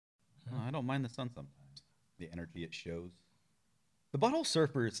I don't mind the sun sometimes. The energy it shows. The Butthole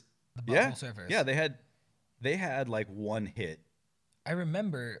Surfers. The Butthole Surfers. Yeah, they had like one hit. I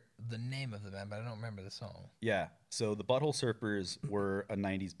remember the name of the band, but I don't remember the song. Yeah. So the Butthole Surfers were a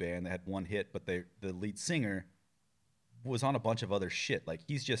 90s band that had one hit, but the lead singer was on a bunch of other shit. Like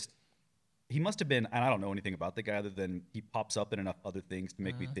he must have been, and I don't know anything about the guy other than he pops up in enough other things to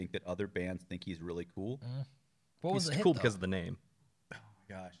make me think that other bands think he's really cool. What was He's the hit, cool though? because of the name. Oh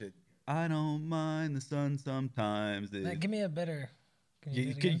my gosh. I don't mind the sun sometimes. Give me a better. Can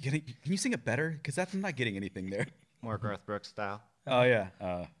you, Can you sing it better? Because I'm not getting anything there. More Garth Brooks style. Oh, yeah.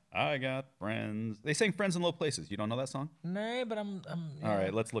 I got friends. They sang Friends in Low Places. You don't know that song? No, but I'm All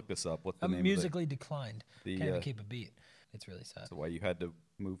right, let's look this up. What's the name I'm musically declined. The, Can't even keep a beat. It's really sad. That's why you had to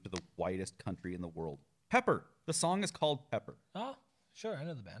move to the whitest country in the world. Pepper. The song is called Pepper. Oh, sure, I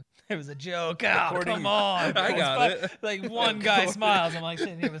know the band. It was a joke. Oh, According- come on. I got it. Like one guy smiles. I'm like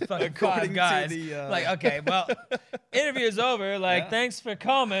sitting here with fucking five to guys. the, Like, okay, well, interview's over. Like, Yeah. thanks for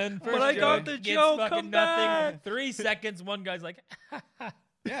coming. First I got joke the gets joke, fucking come nothing. back. 3 seconds. One guy's like,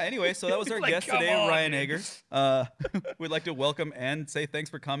 Yeah, anyway, so that was our Like, guest come today, on, Ryan dude. Ager. We'd like to welcome and say thanks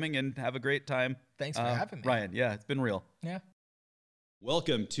for coming and have a great time. thanks for having me. Ryan, yeah, it's been real. Yeah.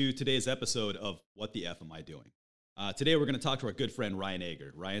 Welcome to today's episode of What the F Am I Doing? Today we're going to talk to our good friend Ryan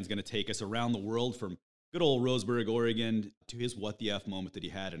Ager. Ryan's going to take us around the world from good old Roseburg, Oregon, to his What the F moment that he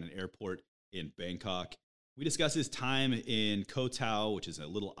had in an airport in Bangkok. We discuss his time in Koh Tao, which is a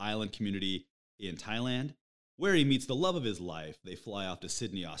little island community in Thailand, where he meets the love of his life. They fly off to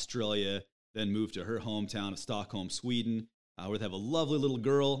Sydney, Australia, then move to her hometown of Stockholm, Sweden, where they have a lovely little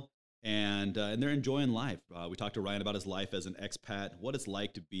girl, and they're enjoying life. We talked to Ryan about his life as an expat, what it's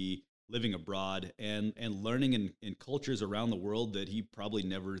like to be living abroad, and learning in cultures around the world that he probably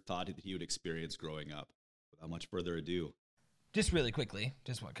never thought that he would experience growing up. Without much further ado. Just really quickly,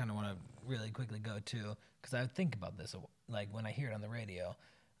 just what kind of want to really quickly go to, because I think about this, like when I hear it on the radio.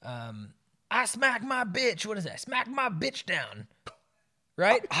 I smack my bitch. What is that? Smack my bitch down.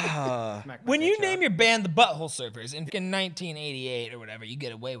 Right? When you name your band the Butthole Surfers in 1988 or whatever, you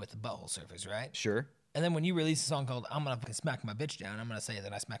get away with the Butthole Surfers, right? Sure. And then when you release a song called I'm Gonna Fucking Smack My Bitch Down, I'm going to say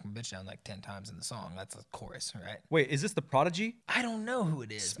that I smack my bitch down like 10 times in the song. That's a chorus, right? Wait, is this the Prodigy? I don't know who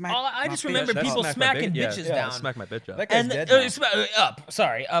it is. Smack I my just bitch. remember That's people Smack My smacking Bitch- bitches yeah, down. Smack my bitch up. That guy's And dead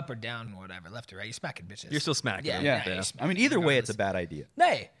up or down, whatever, left or right. You're smacking bitches. You're still smacking Yeah, them. yeah. Yeah. you're I smacking mean, either way, it's a regardless. bad idea.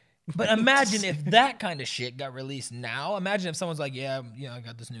 Nay. But imagine if that kind of shit got released now. Imagine if someone's like, yeah, I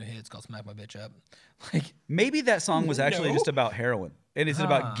got this new hit. It's called Smack My Bitch Up. Like, Maybe that song was actually No. just about heroin. And it's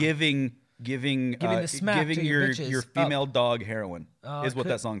about giving the smack to your bitches your female dog heroin Oh, is what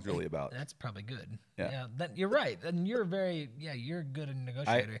could- that song's really about. that's probably good. Yeah. You're right. And you're you're a good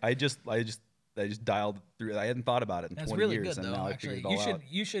negotiator. I just dialed through. I hadn't thought about it in That's 20 really years, good, and though, now I actually. figured it all out.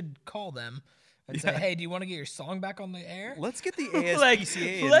 You should call them and say, hey, do you want to get your song back on the air? Let's get the Like,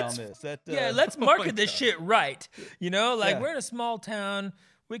 ASPCA in on let's- this. That, Let's market this shit right. Like, Yeah. we're in a small town.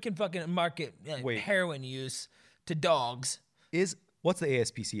 We can fucking market Wait. heroin use to dogs. What's the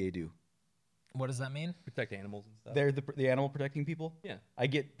ASPCA do? What does that mean? Protect animals and stuff. They're the animal protecting people. Yeah. I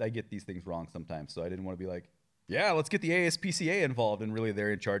get these things wrong sometimes, so I didn't want to be like, yeah, let's get the ASPCA involved, and really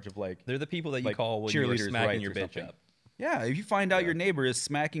they're in charge of like, They're the people that you like call when you're cheerleaders' smacking rights your or bitch something. up. yeah, if you find out your neighbor is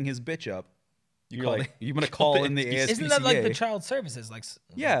smacking his bitch up, you're call like, the- you're gonna call call the in the ASPCA. Isn't that like the child services? Like,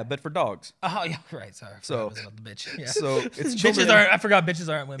 Yeah, but for dogs. oh yeah, right. Sorry, I So- forgot it was about the bitch. Yeah. So it's bitches children. aren't. I forgot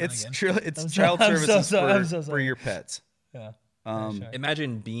bitches aren't women It's again. it's I'm so- child I'm so services sorry, I'm for, so for sorry. your pets. Yeah. Um,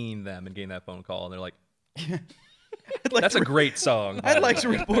 Imagine being them and getting that phone call, and they're like, I'd like "That's to a great song." I'd like to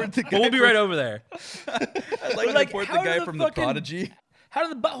report the guy. But we'll be from- right over there. I'd like to Like, report the how guy do from the the fucking- Prodigy. How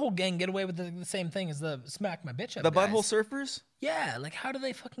did the Butthole Gang get away with the same thing as the Smack My Bitch Up? The guys? Butthole Surfers. Yeah, like how do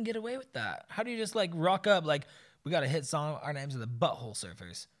they fucking get away with that? How do you just like rock up like we got a hit song? Our names are the Butthole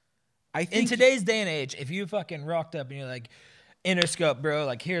Surfers. I In think today's day and age, if you fucking rocked up and you're like, Interscope, bro,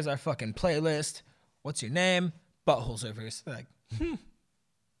 like here's our fucking playlist. What's your name? Butthole Surfers. They're like,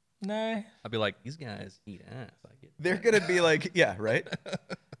 nah. I'd be like, "These guys eat ass." I get they're gonna be like, yeah, right.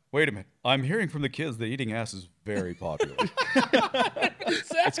 Wait a minute. I'm hearing from the kids that eating ass is very popular.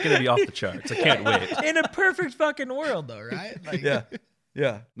 It's gonna be off the charts. I can't wait. In a perfect fucking world, though, right? Like, yeah.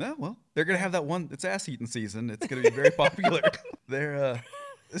 Yeah. No, well, they're gonna have that one. It's ass eating season. It's gonna be very popular. They're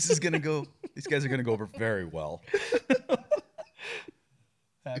this is gonna go. These guys are gonna go over very well.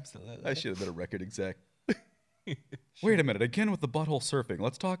 absolutely. I should have been a record exec. Wait a minute. Again with the butthole surfing.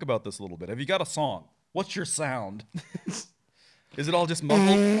 Let's talk about this a little bit. Have you got a song? What's your sound? Is it all just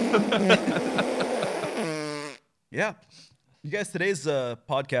muffled? Yeah. You guys, today's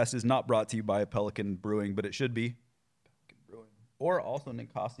podcast is not brought to you by Pelican Brewing, but it should be. Pelican Brewing. Or also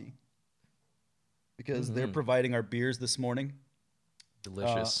Ninkasi. because they're providing our beers this morning.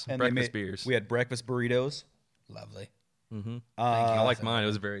 Delicious And breakfast beers. We had breakfast burritos. Lovely. I like mine. It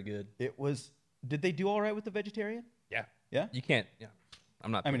was very good. It was. Did they do all right with the vegetarian? Yeah. Yeah. You can't. Yeah.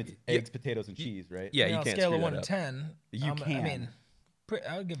 I'm not. I mean, it's eggs, potatoes, and cheese, right? Yeah, You you know, can't scale screw of 1 that to up. 10. You I can. mean,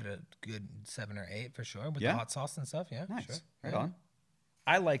 I would give it a good 7 or 8 for sure with Yeah? the hot sauce and stuff. Yeah, Nice. sure. Right Yeah. on.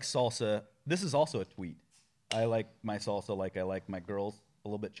 I like salsa. This is also a tweet. I like my salsa like I like my girls a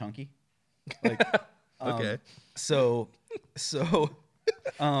little bit chunky. Like, Okay. So,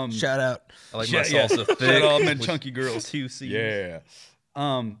 Shout out. I like my yeah. salsa thick. Shout out men with chunky girls. 2 C's. Yeah.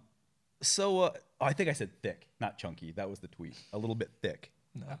 So I think I said thick, not chunky. That was the tweet. A little bit thick.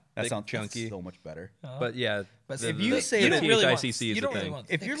 No. That Thick, sounds chunky. so much better. But yeah, But if you say the that- really want, THICC is you the don't really thing. want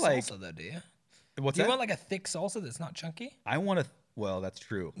If thick you're like- salsa though, do you? What's Do you that? want like a thick salsa that's not chunky? I want to. Well, that's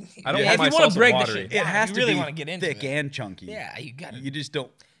true. I don't Yeah, want if my you wanna salsa break the watery. shit It has you to really be wanna get into thick it. and chunky. Yeah, you got it. You just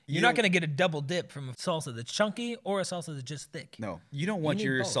don't. You're not gonna get a double dip from a salsa that's chunky or a salsa that's just thick. No, you don't want need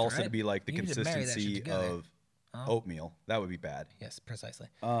your both, salsa to right? be like the You need to marry that shit consistency together. of oatmeal. That would be bad. Yes, precisely.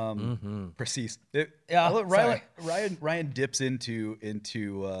 Precise. Yeah, Ryan dips into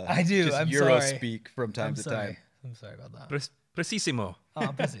I do, just I'm Euro sorry. speak from time I'm to sorry. time. I'm sorry about that. Precisimo. Oh,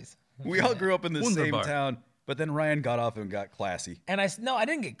 precis. We all grew up in the same Wunderbar. town, but then Ryan got off and got classy. And no, I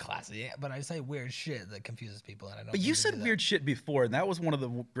didn't get classy, but I say weird shit that confuses people, and I don't. But you mean to said do that. weird shit before, and that was one of the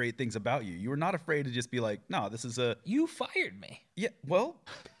great things about you. You were not afraid to just be like, "No, this is a You fired me. yeah." Well,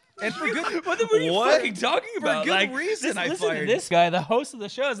 and for good. What are you fucking talking For about? good like, reason I listen fired to this guy, the host of the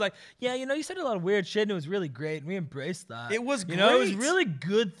show, is like, yeah, you said a lot of weird shit, and it was really great, and we embraced that. It was it was a great. really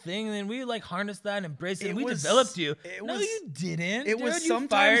good thing, and we like harnessed that and embraced it. It and we was- developed you. it No, was- you didn't. it was dude. You sometimes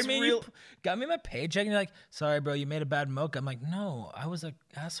fired me. And real- you got me my paycheck, and you're like, sorry, bro, you made a bad mocha. I'm like, no, I was an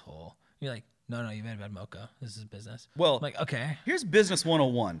asshole. You're like, no, you made a bad mocha. This is business. Well, I'm like, okay. Here's business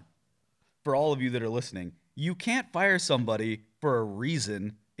 101 for all of you that are listening. You can't fire somebody for a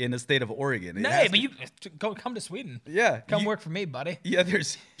reason in the state of Oregon. It No, has but to- you come to Sweden. yeah, Come you- work for me, buddy. Yeah,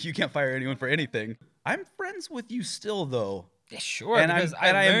 you can't fire anyone for anything. I'm friends with you still, though. Yeah, sure. and because I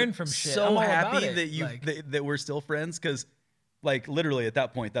am learned from shit. so I'm all happy about it. that you Like, that we're still friends because, like, literally at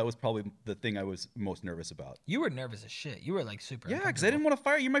that point, that was probably the thing I was most nervous about. you were nervous as shit. You were like super. Yeah, because I didn't want to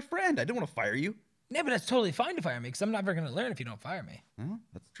fire you. You're my friend. I didn't want to fire you. Yeah, but that's totally fine to fire me because I'm never gonna learn if you don't fire me. Well,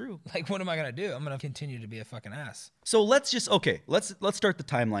 that's true. Like, what am I gonna do? I'm gonna continue to be a fucking ass. So let's start the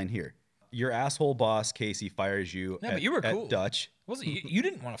timeline here. Your asshole boss Casey fires you. Yeah, but you were cool. at Dutch. Wasn't you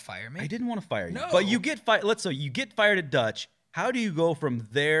didn't want to fire me? I didn't want to fire you, No. but you get fired. Let's say you get fired at Dutch. How do you go from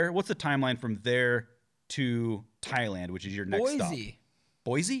there? What's the timeline from there to Thailand, which is your next stop? Boise,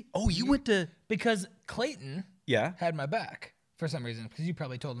 Boise? Oh, you went to because Clayton yeah. had my back for some reason. Because you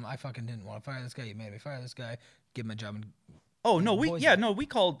probably told him I fucking didn't want to fire this guy. You made me fire this guy. Give him a job. And Oh no, Boise. we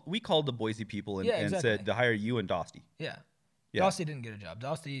called the Boise people and, Yeah, and exactly. said to hire you and Dosty. yeah. Yeah. Dosty didn't get a job.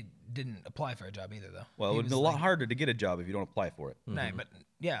 Dosty didn't apply for a job either, though. Well, it He would was be a lot like, harder to get a job if you don't apply for it. No, but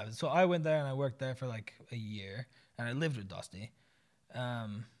yeah. So I went there and I worked there for like a year, and I lived with Dosty.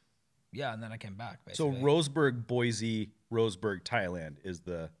 Yeah, and then I came back. So Basically. Roseburg, Boise, Roseburg, Thailand is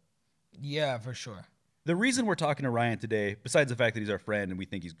the Yeah, for sure. The reason we're talking to Ryan today, besides the fact that he's our friend and we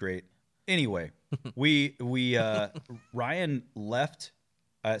think he's great, anyway, Ryan left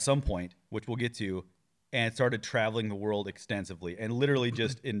at some point, which we'll get to, and started traveling the world extensively, and literally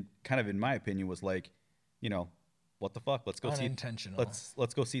just in my opinion, was like, what the fuck? Let's go see. Unintentional.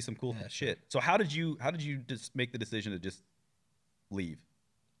 Let's go see some cool Yeah, shit. So how did you just make the decision to just leave?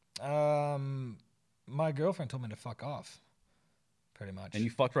 My girlfriend told me to fuck off. Pretty much. And you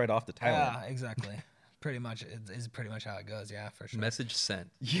fucked right off to Thailand. Yeah, exactly. Pretty much is pretty much how it goes. Yeah, for sure. Message sent.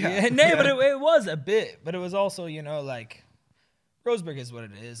 Yeah, no, but it was a bit, but it was also, like Roseburg is what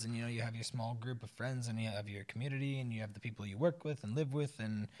it is, and you have your small group of friends, and you have your community, and you have the people you work with and live with,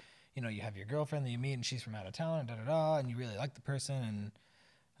 and you have your girlfriend that you meet, and she's from out of town, and and you really like the person, and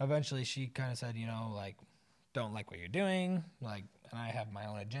eventually she kind of said, like, don't like what you're doing, like, and I have my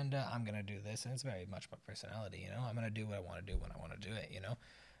own agenda. I'm gonna do this, and it's very much my personality, I'm gonna do what I want to do when I want to do it,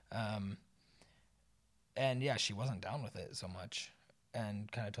 And yeah, she wasn't down with it so much,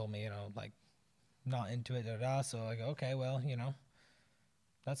 and kind of told me, like, not into it, So I go, okay, well,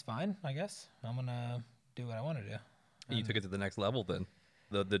 that's fine, I guess. I'm gonna do what I want to do. And you took it to the next level then.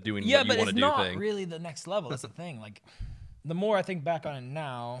 The doing Yeah, what but you want it's to do not thing. really the next level. That's the thing. Like, the more I think back on it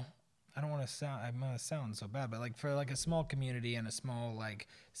now, I don't want to sound. I'm gonna sound so bad, but like for like a small community and a small like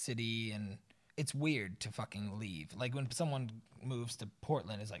city, and it's weird to fucking leave. Like when someone moves to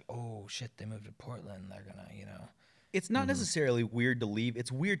Portland, it's like, oh shit, they moved to Portland. They're gonna, It's not necessarily weird to leave.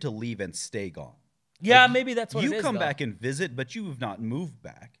 It's weird to leave and stay gone. Yeah, maybe that's what you it is. come though. back and visit, but you have not moved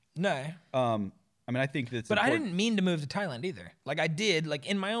back. No. I mean, I think that's But I important. didn't mean to move to Thailand either. Like I did, like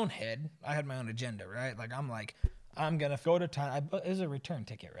in my own head, I had my own agenda, right? Like I'm like, I'm gonna go to Thailand. It was a return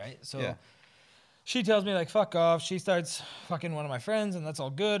ticket, right? So Yeah. she tells me like, fuck off. She starts fucking one of my friends, and that's all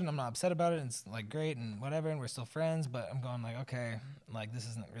good, and I'm not upset about it. And it's like great and whatever, and we're still friends. But I'm going like, okay, like this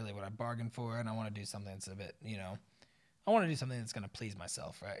isn't really what I bargained for, and I want to do something that's a bit, I want to do something that's gonna please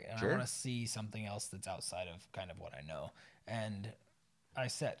myself, right? And Sure. I want to see something else that's outside of kind of what I know, and I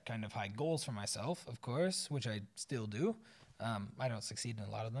set kind of high goals for myself, of course, which I still do. I don't succeed in a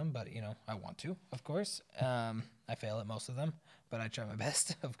lot of them, but I want to, of course. I fail at most of them, but I try my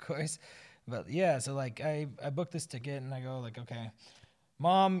best, of course. But yeah, so like I booked this ticket and I go like, okay,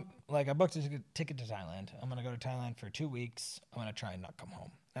 Mom, like I booked a ticket to Thailand. I'm gonna go to Thailand for 2 weeks. I'm gonna try and not come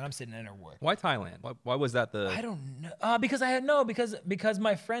home. And I'm sitting in her work. Why Thailand? Why was that the? I don't know. Because because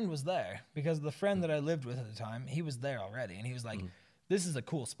my friend was there. Because the friend that I lived with at the time, he was there already, and he was like, "This is a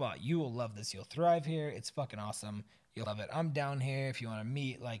cool spot. You will love this. You'll thrive here. It's fucking awesome. You'll love it. I'm down here if you want to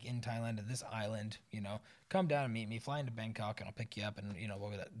meet, like in Thailand at this island. Come down and meet me. Fly into Bangkok, and I'll pick you up, and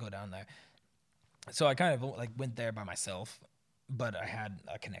we'll go down there." So I kind of like went there by myself, but I had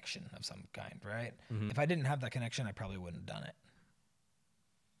a connection of some kind, right? If I didn't have that connection, I probably wouldn't have done it.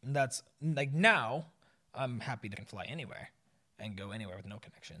 And that's like now I'm happy to fly anywhere and go anywhere with no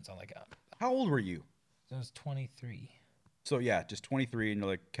connection. So like, How old were you? I was 23. So yeah, just 23, and you're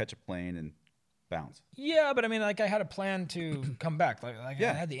like catch a plane and bounce. Yeah, but I mean, like I had a plan to come back. Like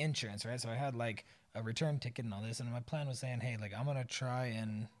Yeah. I had the insurance, right? So I had like a return ticket and all this, and my plan was saying, hey, like I'm gonna try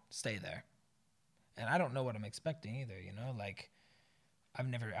and stay there. And I don't know what I'm expecting either, like I've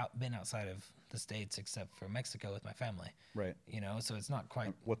never been outside of the States except for Mexico with my family. Right. So it's not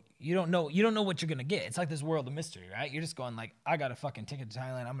quite What? you don't know what you're gonna get. It's like this world of mystery, right? You're just going like, I got a fucking ticket to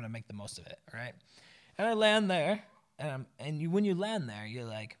Thailand, I'm gonna make the most of it, right? And I land there, when you land there, you're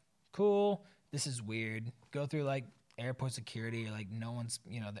like, cool, this is weird. Go through like airport security, like no one's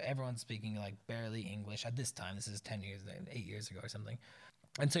everyone's speaking like barely English at this time. This is 8 years ago or something.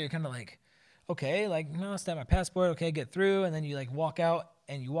 And so you're kind of like, okay, like, no, stamp my passport, okay, get through, and then you like walk out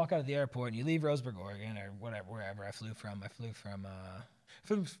of the airport and you leave Roseburg, Oregon, or wherever I flew from. I flew from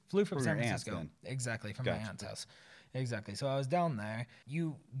From San your aunt's Francisco. then. Exactly, from Gotcha. my aunt's house. Exactly. So I was down there.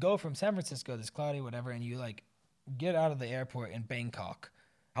 You go from San Francisco, this cloudy whatever, and you like get out of the airport in Bangkok.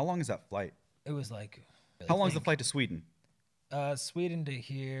 How long is that flight? It was like How long is the flight to Sweden? Sweden to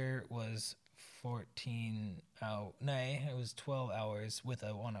here was 14 out. Nay, it was 12 hours with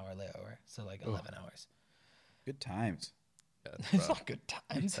a 1 hour layover. So like 11 hours. Good times. It's not good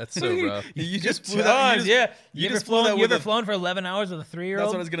times. That's so rough. You just Good flew that. times, yeah. you You ever just flew that flown? You with ever a- flown for 11 hours with a 3-year-old?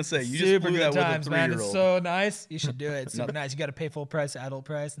 That's what I was gonna say. You just super flew good that with a times, man. It's 3-year-old. so nice. You should do it. It's super No. nice. You got to pay full price, adult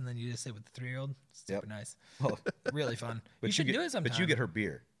price, and then you just sit with the 3-year-old. Super Yep. nice. Well, Really fun. but You should get, do it sometime. But you get her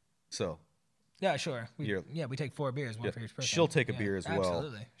beer. So Yeah, sure. You're- We take 4 beers, one Yeah. for each person. She'll take a beer as well.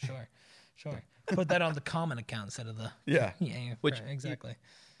 Absolutely. Sure. Put that on the common account instead of the. yeah. Yeah, Which- right, exactly.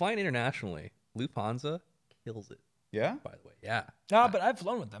 Flying internationally, Lufthansa kills it. Yeah. By the way, yeah, No, but I've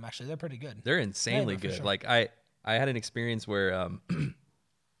flown with them actually. They're pretty good. they're insanely Yeah, no, for good. sure. Like I had an experience where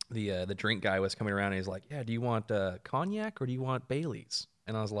the drink guy was coming around and he's like, "Yeah, do you want cognac or do you want Bailey's?"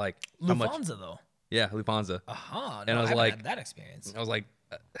 And I was like, "How much?" Lufthansa though. Yeah, Lufthansa. Aha. And I was haven't like- had that experience. I was like,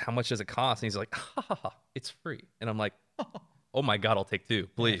 "How much does it cost?" And he's like, "Ha ha ha, it's free." And I'm like, "Oh my god, I'll take 2,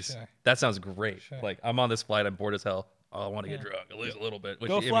 please." sure. That sounds great. Sure. Like I'm on this flight, I'm bored as hell. Oh, I want to get Yeah. drunk at least a little bit. Which,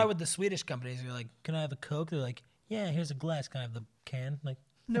 Go I fly mean, with the Swedish companies. You're like, can I have a Coke? They're like, yeah, here's a glass. Can I have the can? Like,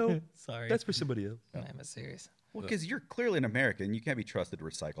 No, sorry. that's for somebody else. I'm serious. Well, because you're clearly an American, you can't be trusted to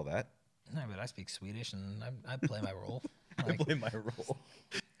recycle that. No, but I speak Swedish and I play my role. I Like, play my role.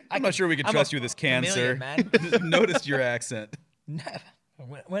 I I'm not sure we can I'm trust a you with this can, chameleon, sir. man. Noticed your accent.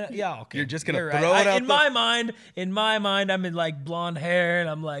 Yeah, okay. You're just gonna You're throw it out in my mind, I'm in like blonde hair, and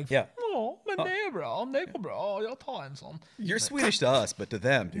I'm like, Yeah. oh, men det är bra, jag tar en sån. You're Swedish to us, but to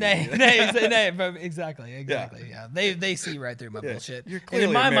them, dude. Exactly. Yeah, they see right through my bullshit. you're And clearly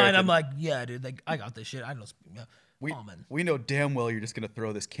in my mind, American. I'm like, yeah, dude, like I got this shit. I don't speak common. We know damn well you're just gonna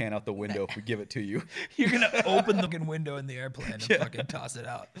throw this can out the window if we give it to you. You're gonna open the fucking window in the airplane and fucking toss it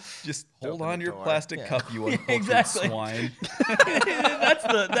out. Just hold Open on the to your door. plastic Yeah. cup, you uncultured Exactly. swine. that's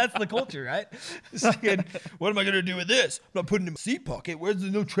the culture, right? It's like, what am I gonna do with this? I'm not putting it in my seat pocket. Where's the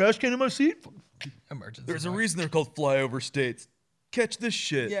no trash can in my seat? Emergency. There's a box. reason they're called flyover states. Catch this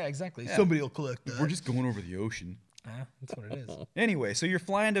shit. Yeah, exactly. Somebody will collect that. We're just going over the ocean. Yeah, that's what it is. Anyway, so you're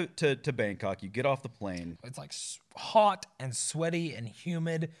flying to Bangkok. You get off the plane. It's like hot and sweaty and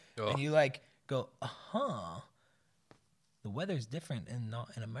humid, Ugh. and you like go, the weather's different not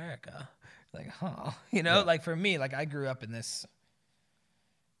in America. Like, like for me, like I grew up in this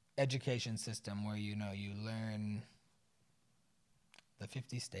education system where you learn the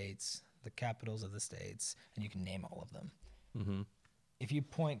 50 states, the capitals of the states, and you can name all of them. Mm-hmm. If you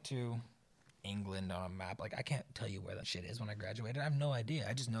point to England on a map, like I can't tell you where that shit is when I graduated. I have no idea.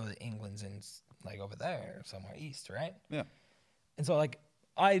 I just know that England's in like over there somewhere east, right? Yeah. And so like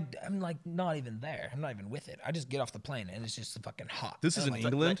I'm like not even there. I'm not even with it. I just get off the plane and it's just fucking hot. This is in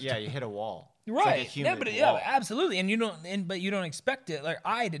England? Yeah, you hit a wall. It's Right. like a humid wall. Absolutely. And but you don't expect it. Like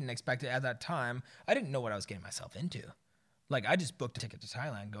I didn't expect it at that time. I didn't know what I was getting myself into. Like I just booked a ticket to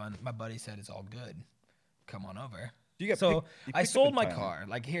Thailand going, my buddy said it's all good. Come on over. You got So you I picked up sold in my Thailand. car.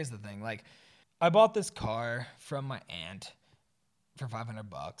 Like here's the thing. Like I bought this car from my aunt for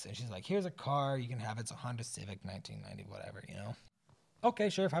 $500 and she's like, here's a car, you can have it. It's a Honda Civic 1990, whatever, you know. Okay,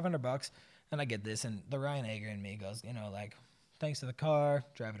 sure, $500. And I get this, and the Ryan Ager in me goes, you know, like, thanks to the car,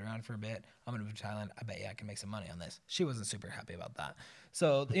 drive it around for a bit. I'm gonna move to Thailand. I bet you I can make some money on this. She wasn't super happy about that.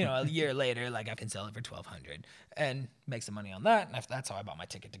 So, you know, a year later, like I can sell it for $1,200 and make some money on that. And that's how I bought my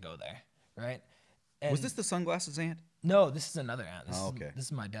ticket to go there, right? And Was this the sunglasses aunt? No, this is another aunt. This Oh, is, okay. this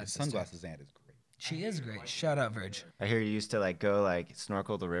is my The dad's sister. sunglasses aunt is great. She is great. Shout out, Verge. I hear you used to like go like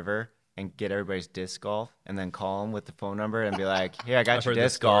snorkel the river and get everybody's disc golf and then call them with the phone number and be like, here, I got I've your heard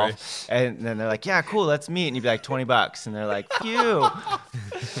this disc golf. And then they're like, yeah, cool, let's meet. And you'd be like, $20. And they're like, phew.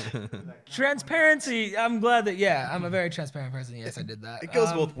 Transparency. I'm glad that, I'm a very transparent person. Yes, I did that. It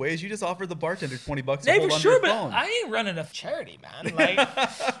goes both ways. You just offered the bartender $20 to Hey, hold for on sure, your but phone. I ain't running a charity, man.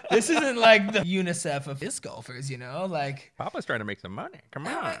 Like, this isn't like the UNICEF of disc golfers, you know? Like, Papa's trying to make some money. Come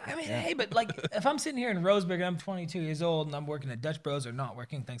on. I mean, hey, but like, if I'm sitting here in Roseburg and I'm 22 years old and I'm working at Dutch Bros or not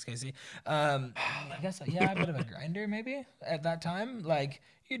working, thanks, Casey. I guess, a bit of a grinder maybe at that time. Like,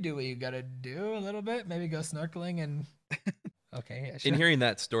 you do what you gotta do a little bit. Maybe go snorkeling and. Okay, yeah, sure. In hearing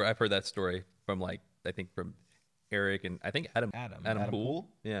that story, I've heard that story from I think from Eric and I think Adam. Adam Poole. Poole?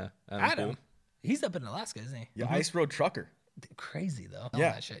 Yeah. Adam, Poole. he's up in Alaska, isn't he? Yeah, Ice Road Trucker. Crazy though. All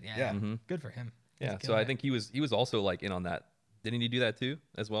Yeah, that shit. Yeah. yeah. Good for him. Yeah. He's So I killing it. think he was also like in on that. Didn't he do that too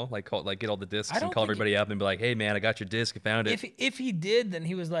as well? Like get all the discs I don't and call think everybody up and be like, hey man, I got your disc, I found it. if he did, then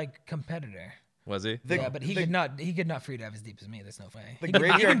he was like competitor. Was he? The- Yeah, but he the- could not free dive as deep as me. There's no way. The He can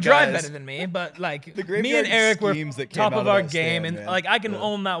graveyard drive guys- better than me, but like The me graveyard and Eric were schemes that came top out of of our that game, stand, and man. like I can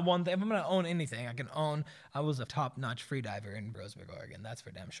own that one thing. If I'm gonna own anything, I was a top-notch free diver in Roseburg, Oregon. That's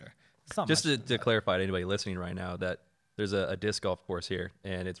for damn sure. It's not Just much, to clarify to anybody listening right now that there's a disc golf course here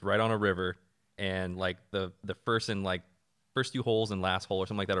and it's right on a river and like the first few holes and last hole or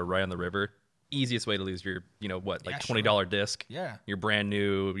something like that are right on the river. Easiest way to lose your Yeah, $20 disc. Yeah. Your brand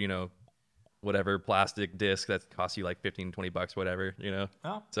new whatever plastic disc that costs you like $15-$20 whatever.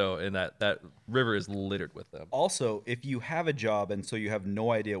 Oh. So and that river is littered with them. Also, if you have a job and so you have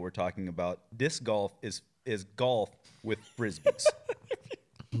no idea what we're talking about, disc golf is golf with frisbees.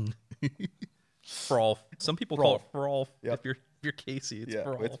 Frolf. Some people call it frolf. Yep. If you're Casey, it's yeah,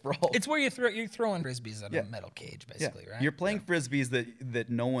 frolf. it's brawl. It's where you're throwing frisbees on Yeah. a metal cage, Yeah. basically, right? You're playing frisbees that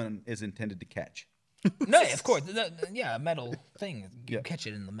no one is intended to catch. No, of course. A metal thing. You Yeah. catch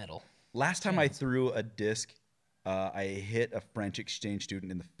it in the middle. Last time I threw a disc, I hit a French exchange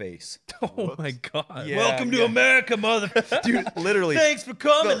student in the face. Oh my god. Yeah, Welcome to yeah. America, mother. Dude, literally. Thanks for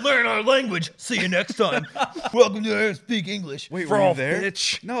coming. Learn our language. See you next time. Welcome to Speak English. Wait, were you Frolf, there?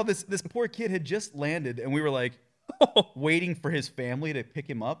 bitch. No, this poor kid had just landed, and we were like waiting for his family to pick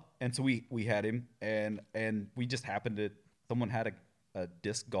him up, and so we had him, and we just happened to someone had a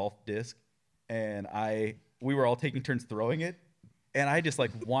golf disc, and we were all taking turns throwing it, and I just like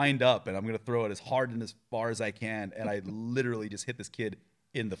wind up, and I'm gonna throw it as hard and as far as I can, and I literally just hit this kid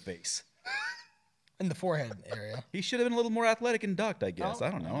in the face. In the forehead area. He should have been a little more athletic and ducked, I guess. I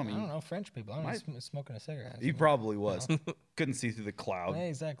don't know. I I don't mean, know. French people. I don't know. Smoking a cigarette. he probably was. Couldn't see through the cloud. Yeah,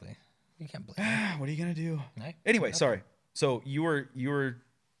 exactly. You can't blame him. What are you gonna do? Right? Anyway, sorry. So you were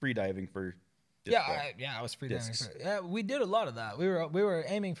free diving for disc golf. I was free diving. Discs. Yeah, we did a lot of that. We were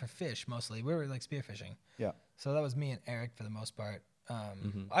aiming for fish mostly. We were like spearfishing. Yeah. So that was me and Eric for the most part.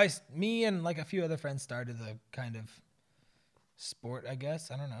 Me and like a few other friends started the kind of sport, I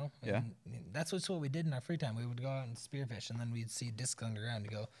guess. I don't know. Yeah. And that's what we did in our free time. We would go out and spearfish, and then we'd see discs underground.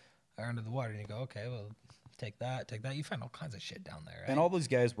 You go or under the water, and you go, okay, well, take that. You find all kinds of shit down there, right? And all those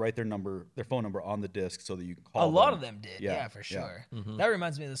guys write their phone number on the disc so that you can call A lot them. of them did, Yeah, yeah, for yeah. sure. That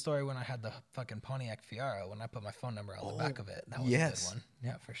reminds me of the story when I had the fucking Pontiac Fiero, when I put my phone number on the back of it. That was yes. a good one.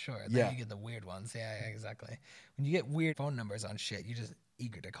 Yeah, for sure. Yeah. Then you get the weird ones. Yeah, exactly. When you get weird phone numbers on shit, you're just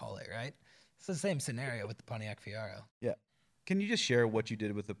eager to call it, right? It's the same scenario with the Pontiac Fiero. Yeah. Can you just share what you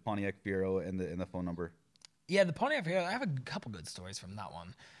did with the Pontiac Fiero and the phone number? Yeah, the Pontiac Fiero, I have a couple good stories from that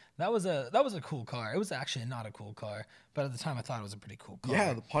one. That was a cool car. It was actually not a cool car, but at the time I thought it was a pretty cool car.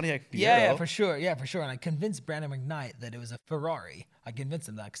 Yeah, the Pontiac Fiero. Yeah, for sure. Yeah, for sure. And I convinced Brandon McKnight that it was a Ferrari. I convinced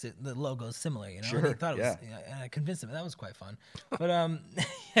him that because the logo is similar, you know. Sure, And he thought it was, yeah. and I convinced him. That was quite fun. But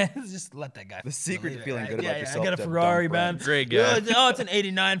yeah, just let that guy. The secret believe to it, feeling right? good about Yeah, yourself I got a to have a Ferrari, dumb man. friend. Great guy. Oh, it's an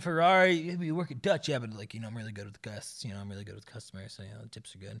 '89 Ferrari. You work at Dutch, yeah, but like I'm really good with the guests. I'm really good with customers, so the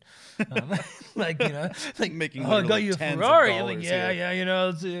tips are good. Like like Making oh, I got literally you a tens of Ferrari. I'm like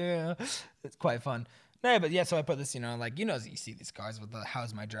dollars, yeah, it's quite fun. No, but yeah, so I put this, like you see these cars with the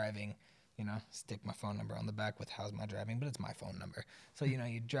how's my driving, stick my phone number on the back with how's my driving, but it's my phone number. So you're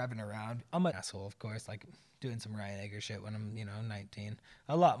driving around. I'm an asshole, of course, like doing some Ryan Egger shit when I'm 19.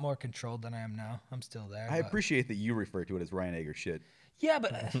 A lot more controlled than I am now. I'm still there. I but- appreciate that you refer to it as Ryan Egger shit. Yeah,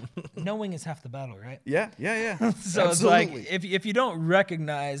 but knowing is half the battle, right? Yeah. So Absolutely. it's like if you don't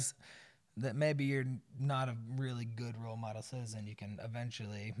recognize that maybe you're not a really good role model citizen, you can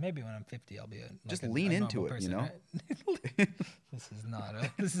eventually, maybe when I'm 50, I'll be Just lean into it, right? This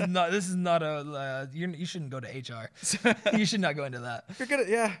is not a you shouldn't go to HR. You should not go into that. You're gonna,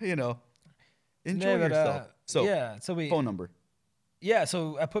 enjoy No, but, yourself. So yeah, so we phone number. Yeah,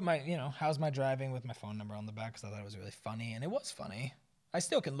 so I put my, how's my driving with my phone number on the back because I thought it was really funny, and it was funny. I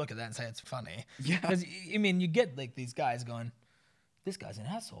still can look at that and say it's funny. Yeah. Because, you get, like, these guys going, this guy's an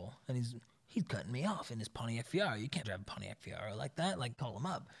asshole, and he's cutting me off in his Pontiac Fiero. You can't drive a Pontiac Fiero like that. Like, call him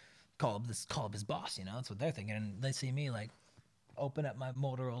up. Call up his boss, That's what they're thinking. And they see me, like, open up my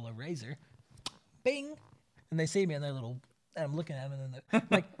Motorola Razr. Bing! And they see me on their little, and I'm looking at them, and then they're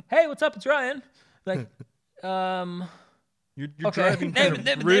like, hey, what's up? It's Ryan. Like, You're okay. driving kind of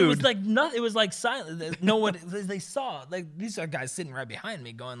It rude. was like nothing. It was like silent. No one. They saw like these are guys sitting right behind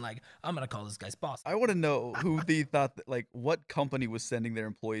me, going like, "I'm gonna call this guy's boss." I want to know who they thought, what company was sending their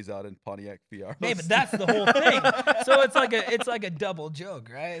employees out in Pontiac Fiero. Hey, but that's the whole thing. So it's like a double joke,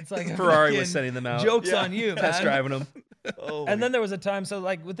 right? It's like a Ferrari was fucking sending them out. Jokes Yeah. on you, man. Test driving them. Oh, And then there was a time, so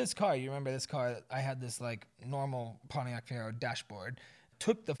like with this car, you remember this car? I had this like normal Pontiac Fiero dashboard,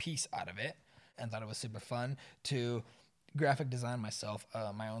 took the piece out of it, and thought it was super fun to graphic design myself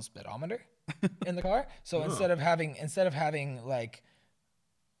my own speedometer in the car. So instead of having like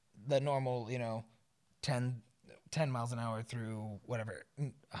the normal, 10 miles an hour through whatever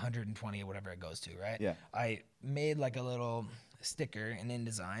 120 or whatever it goes to, right? Yeah. I made like a little sticker in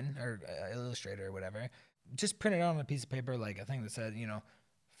InDesign or Illustrator or whatever. Just printed it on a piece of paper, like a thing that said,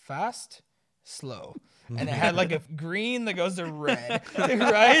 fast, slow, and it had like a green that goes to red,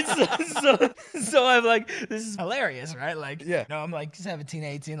 right? So I'm like, this is hilarious, right? Like, Yeah. I'm like 17,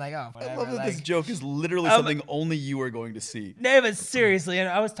 18, like, oh, I whatever. love that like, this joke is literally something only you are going to see. No, but seriously, and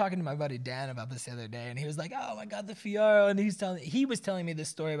I was talking to my buddy Dan about this the other day, and he was like, "Oh my God, the Fiero," and he was telling me this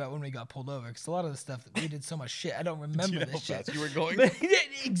story about when we got pulled over, because a lot of the stuff that we did so much shit, I don't remember How this shit. fast you were going? But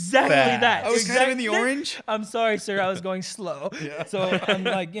exactly Fast. that. I was kind of in the Exactly- orange. I'm sorry, sir. I was going slow. Yeah. So I'm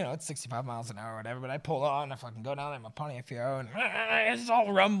like, it's 65 miles an hour or whatever, but I pull on, I fucking go down there in my Pontiac Fiero, and it's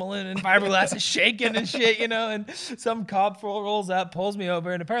all rumbling, and fiberglass is shaking and shit, and some cop rolls up, pulls me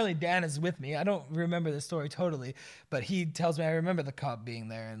over, and apparently Dan is with me. I don't remember the story totally, but he tells me I remember the cop being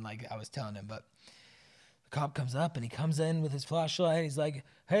there, and like I was telling him, but the cop comes up and he comes in with his flashlight. He's like,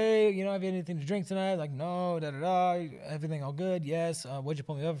 "Hey, have you anything to drink tonight?" Like, "No, everything all good?" "Yes." "What'd you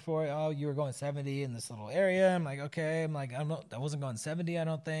pull me over for?" "Oh, you were going 70 in this little area." I'm like, "Okay." I'm like, I wasn't going 70, I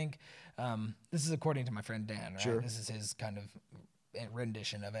don't think. This is according to my friend Dan, right? Sure. This is his kind of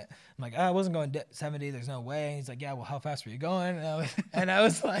rendition of it. I'm like, I wasn't going 70. There's no way. And he's like, "Yeah, well, how fast were you going?" And I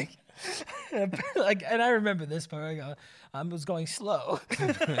was like, and I remember this part. I was going slow.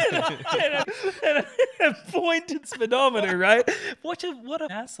 and I pointed speedometer, right? What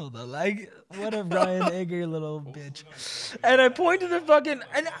an asshole though. Like, what a Ryan Egger little bitch. And I pointed the fucking,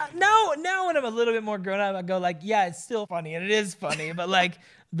 and now when I'm a little bit more grown up, I go like, yeah, it's still funny, and it is funny, but like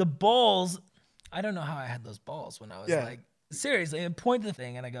the balls, I don't know how I had those balls when I was Yeah. like, seriously, and point the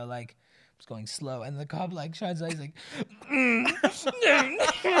thing, and I go like, I was going slow, and the cop like shines out, he's like,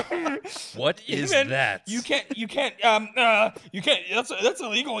 What is "Man, that? You can't, that's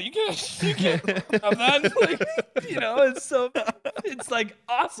illegal. You can't have that." Like, it's like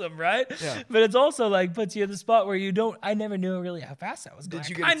awesome, right? Yeah. But it's also like puts you in the spot where I never knew really how fast I was going.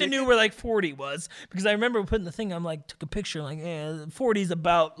 you I get a kind of knew ticket? where like 40 was, because I remember putting the thing, I'm like, took a picture, like, 40's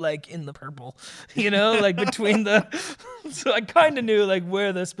about like in the purple, like between the, so I kind of knew like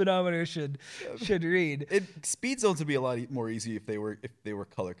where the speedometer should read. Speed zones would be a lot more easy if they were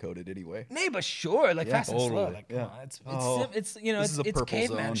color coded anyway. Nay, but sure, like Yeah, fast and slow, totally. like come Yeah. on, it's Oh, it's this is a it's purple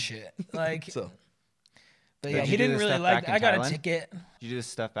caveman zone. shit. Like, So but Did yeah, you he do didn't this really stuff like. back in I got Thailand? a ticket. Did you do this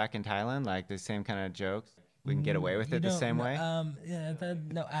stuff back in Thailand, like the same kind of jokes? we can get away with You it the don't same know- way? Yeah,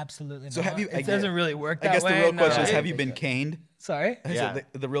 no, absolutely So not. have you- It doesn't really work I that guess way. the real no. question is, have Right. you been caned? Sorry? Yeah.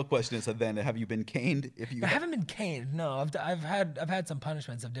 So the real question is then, have you been caned? If you I haven't been caned. No, I've had some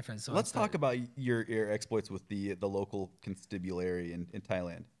punishments of different sorts. Let's talk about your exploits with the local constabulary in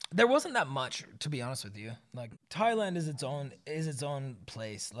Thailand. There wasn't that much, to be honest with you. Like Thailand is its own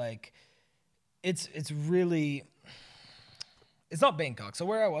place. Like it's really, it's not Bangkok. So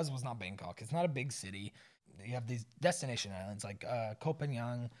where I was not Bangkok. It's not a big city. You have these destination islands like Koh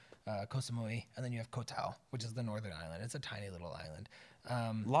Phangan, Koh Samui, and then you have Koh Tao, which is the northern island. It's a tiny little island.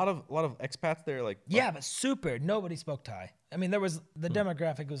 A lot of expats there, like Yeah, but super. Nobody spoke Thai. I mean, the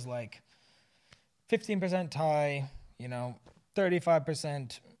demographic was like 15% Thai,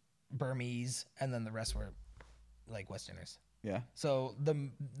 35% Burmese, and then the rest were like Westerners. yeah. So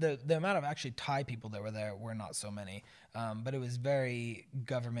the amount of actually Thai people that were there were not so many, but it was very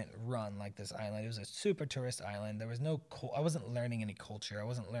government run, like this island. It was a super tourist island. There was no I wasn't learning any culture. I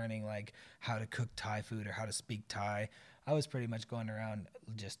wasn't learning like how to cook Thai food or how to speak Thai. I was pretty much going around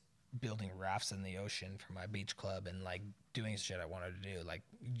just building rafts in the ocean for my beach club and like doing shit I wanted to do, like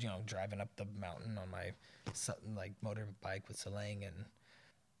driving up the mountain on my like motorbike with Solang and.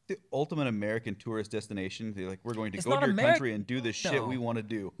 The ultimate American tourist destination. They're like, we're going to It's go to not your Ameri- country and do the shit No. we want to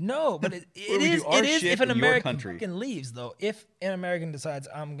do. No, but it Where we do is. our It is shit if an in your American country. fucking leaves, though. If an American decides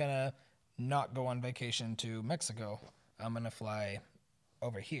I'm gonna not go on vacation to Mexico, I'm gonna fly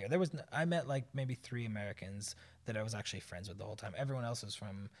over here. I met like maybe 3 Americans that I was actually friends with the whole time. Everyone else was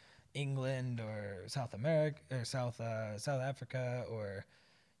from England or South America or South Africa or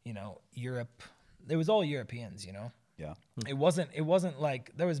Europe. It was all Europeans, Yeah. It wasn't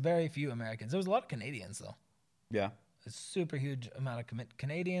like there was very few Americans. There was a lot of Canadians though. Yeah. A super huge amount of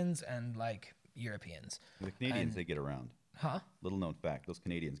Canadians and like Europeans. The Canadians, And- they get around. Huh? Little known fact, those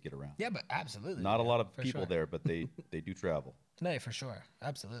Canadians get around. Yeah, but absolutely. Not a yeah, lot of for people sure. there, but they do travel. No, for sure.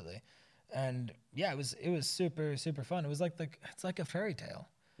 Absolutely. And yeah, it was super, super fun. It was like it's like a fairy tale.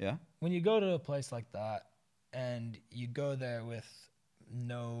 Yeah. When you go to a place like that and you go there with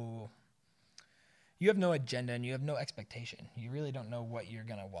you have no agenda and you have no expectation. You really don't know what you're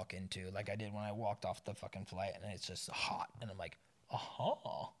gonna walk into. Like I did when I walked off the fucking flight and it's just hot and I'm like,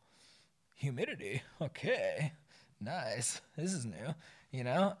 humidity. Okay, nice. This is new,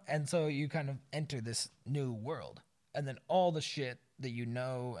 And so you kind of enter this new world, and then all the shit that you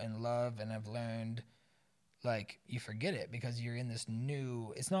know and love and have learned, like you forget it because you're in this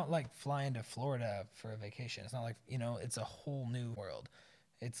new. It's not like flying to Florida for a vacation. It's not like it's a whole new world.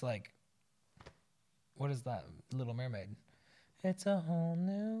 It's like, what is that? Little Mermaid. It's a whole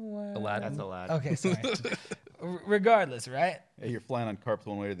new world. Aladdin. That's a lot. Okay, sorry. Regardless, right? Hey, you're flying on carps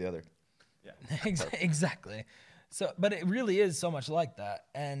one way or the other. Exactly. So, but it really is so much like that.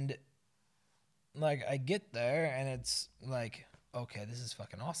 And like, I get there and it's like, okay, this is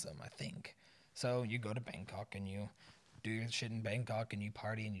fucking awesome, I think. So you go to Bangkok and you do your shit in Bangkok and you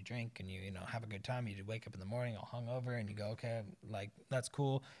party and you drink and you have a good time. You wake up in the morning all hungover and you go, okay, like, that's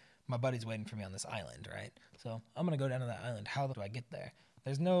cool. My buddy's waiting for me on this island, right? So I'm going to go down to that island. How do I get there?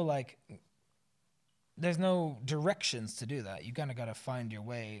 There's no directions to do that. You kind of got to find your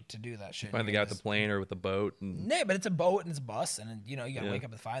way to do that shit. Find the guy with the plane or with the boat. And No, but it's a boat and it's a bus, and you got to wake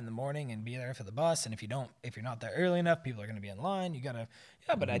up at 5 a.m. and be there for the bus. And if you're not there early enough, people are going to be in line. You gotta,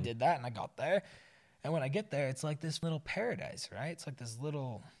 but I did that and I got there, and when I get there, it's like this little paradise, right? It's like this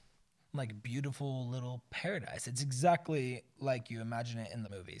little, like beautiful little paradise. It's exactly like you imagine it in the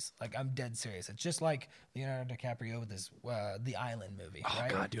movies. Like I'm dead serious. It's just like Leonardo DiCaprio with his The Island movie. oh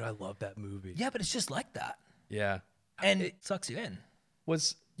right? god, dude, I love that movie. Yeah, but it's just like that, Yeah. and it sucks you in.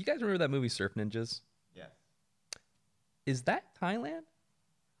 Was you guys remember that movie Surf Ninjas? Yeah. Is that Thailand?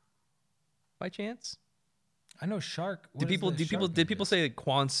 By chance? I know Shark. Did people say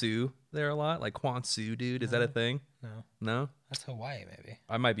Quan Su there a lot? Like Quan Su, dude? Is that a thing? No? No? That's Hawaii, maybe.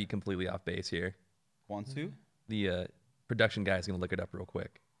 I might be completely off base here. Wansu? The production guy is gonna look it up real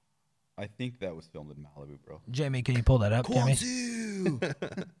quick. I think that was filmed in Malibu, bro. Jamie, can you pull that up, Jamie?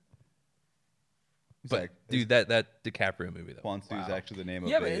 But dude, that DiCaprio movie though. Wansu is actually the name of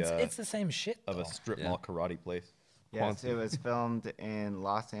Yeah, but a it's the same shit. of though. a strip mall karate place. Yes, it was filmed in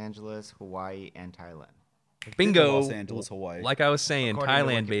Los Angeles, Hawaii, and Thailand. Bingo. Los Angeles, Hawaii. Like I was saying, According to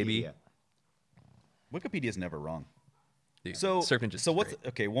Thailand, baby. Wikipedia. Wikipedia's never wrong. Dude, So, Surf Ninjas. so is what's great.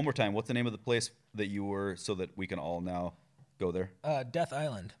 okay? One more time. What's the name of the place that you were, so that we can all now go there? Death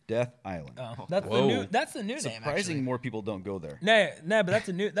Island. Death Island. Oh, that's Whoa. the new name. Surprising Actually. more people don't go there. No, but that's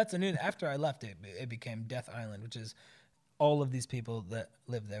a new. After I left, it became Death Island, which is all of these people that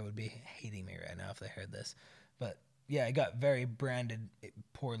live there would be hating me right now if they heard this. But yeah, it got very branded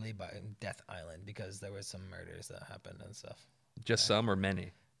poorly by Death Island because there was some murders that happened and stuff. Just some or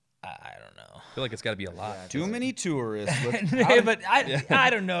many? I don't know. I feel like it's got to be a lot. Too many tourists. But I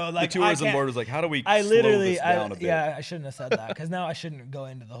don't know. Like the tourism I can't- board was like, how do we I slow literally, this down a bit? yeah, I shouldn't have said that because now I shouldn't go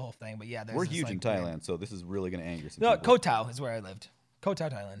into the whole thing. But yeah, there's We're this, huge like, in Thailand, so this is really going to anger some No, people. Koh Tao is where I lived. Koh Tao,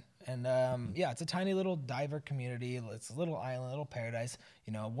 Thailand. And yeah, it's a tiny little diver community. It's a little island, little paradise.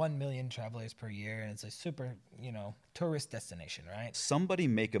 1 million travelers per year, and it's a super, tourist destination, right? Somebody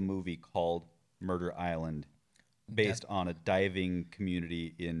make a movie called Murder Island based on a diving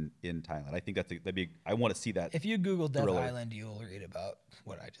community in Thailand. I think that'd be. I want to see that. If you Google Death Thriller. Island, you'll read about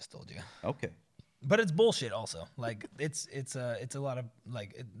what I just told you. Okay. But it's bullshit. Also, like it's a lot of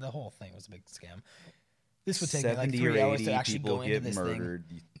the whole thing was a big scam. This would take me like 70 3 or hours 80 to actually people go into get this thing. murdered.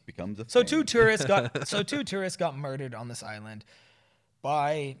 It becomes a So thing. two tourists got murdered on this island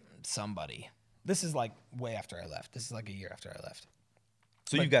by somebody. This is like way after I left. This is like a year after I left.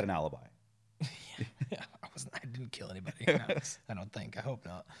 So you got an alibi. Yeah, I didn't kill anybody. No, I don't think. I hope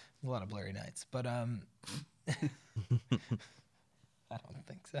not. A lot of blurry nights, but I don't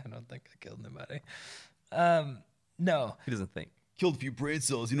think so. I don't think I killed anybody. No. He doesn't think. Killed a few brain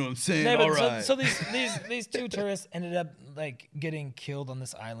cells. You know what I'm saying? No, but All right. so these two tourists ended up like getting killed on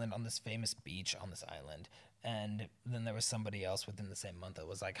this island, on this famous beach on this island, and then there was somebody else within the same month that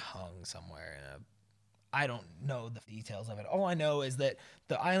was like hung somewhere in a. I don't know the details of it. All I know is that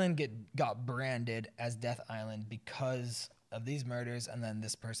the island got branded as Death Island because of these murders, and then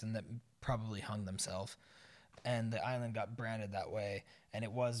this person that probably hung themselves, and the island got branded that way, and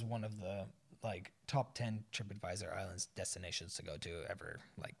it was one of the like top 10 TripAdvisor islands destinations to go to ever.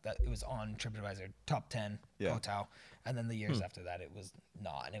 Like that, it was on TripAdvisor top 10 Yeah. Koh Tao, and then the years after that, it was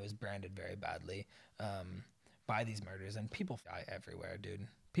not, and it was branded very badly by these murders, and people die everywhere, dude.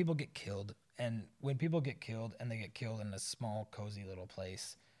 People get killed, and when people get killed, and they get killed in a small, cozy little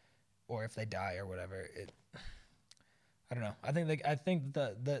place, or if they die or whatever, I don't know. I think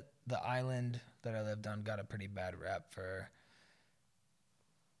the island that I lived on got a pretty bad rap for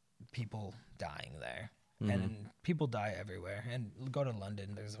people dying there. And people die everywhere. And go to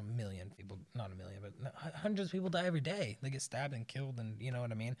London, there's a million people, not a million, but hundreds of people die every day. They get stabbed and killed, and you know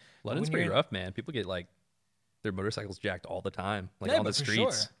what I mean? London's When pretty you're- rough, man. People get like their motorcycles jacked all the time, like Yeah, on the but for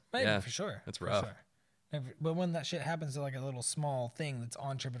streets. Sure. Right, Yeah, for sure. It's for rough. sure. But when that shit happens to like a little small thing that's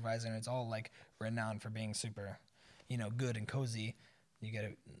on TripAdvisor and it's all like renowned for being super, good and cozy, you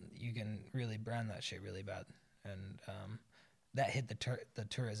can really brand that shit really bad, and that hit the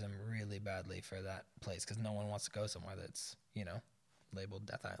tourism really badly for that place because no one wants to go somewhere that's labeled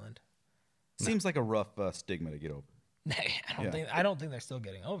Death Island. Seems like a rough stigma to get over. I don't think they're still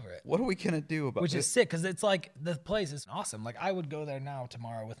getting over it. What are we gonna do about Which it? is sick because it's like the place is awesome. Like I would go there now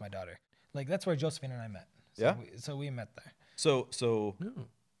tomorrow with my daughter. Like that's where Josephine and I met. So Yeah? so we met there. So No.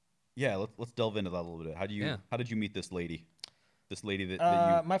 yeah, let's delve into that a little bit. How did you meet this lady? This lady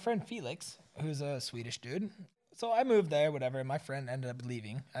that you My friend Felix, who's a Swedish dude. So I moved there, whatever. And my friend ended up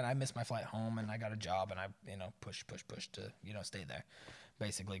leaving, and I missed my flight home, and I got a job, and I push to stay there,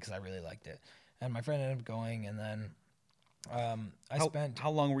 basically because I really liked it. And my friend ended up going, and then how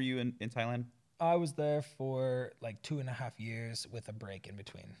long were you in Thailand? I was there for like 2.5 years with a break in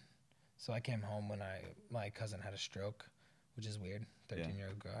between. So I came home when my cousin had a stroke, which is weird.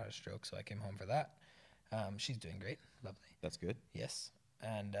 13-year-old girl had a stroke, so I came home for that. She's doing great, lovely. That's good. Yes,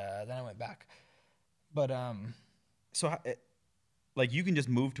 and then I went back. But So like you can just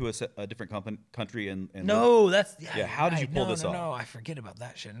move to a different country and no, that's Yeah, how did you pull this off? No, I forget about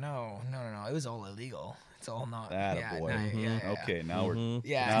that shit. No. It was all illegal. It's all not. That yeah, boy. no, yeah. Okay, now we're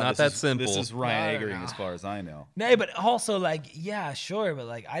Yeah. now It's not this that is- simple. This is Ryan No, Agering no. as far as I know. No, but also like, yeah, sure, but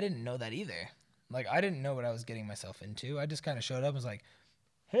like I didn't know that either. Like I didn't know what I was getting myself into. I just kind of showed up and was like,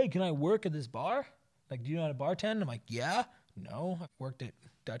 "Hey, can I work at this bar? Like, do you know how to bartend?" I'm like, "Yeah." No, I've worked at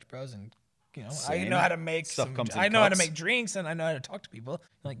Dutch Bros and I Same. know how to make Stuff some. comes in I know how to cups. make drinks and I know how to talk to people. I'm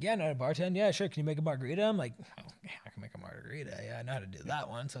like, yeah, I know how to bartend. Yeah, sure. Can you make a margarita? I'm like, oh, yeah, I can make a margarita. Yeah, I know how to do that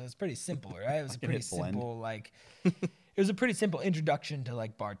one. So it's pretty simple, right? It was a can pretty hit blend. simple like. It was a pretty simple introduction to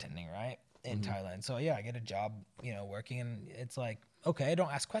like bartending, right? In Thailand. So yeah, I get a job, working, and it's like, okay, I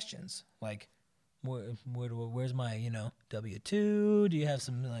don't ask questions. Like, where's my, W-2? Do you have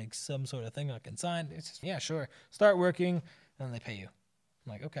some sort of thing I can sign? It's just, yeah, sure. Start working, and then they pay you.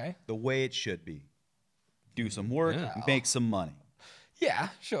 I'm like, okay, The way it should be. Do some work, Yeah. make some money. yeah,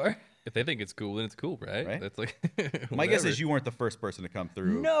 sure. If they think it's cool, then it's cool, right? Right. That's like My guess whatever. is you weren't the first person to come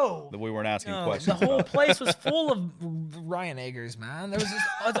through. No. That we weren't asking No, questions. the whole about. place was full of Ryan Agers, man. There was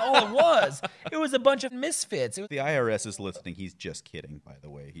that's all it was. It was a bunch of misfits. It was, The IRS is listening. He's just kidding, by the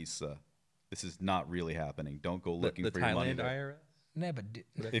way. He's this is not really happening. Don't go The looking for your money Thailand there. IRS. No,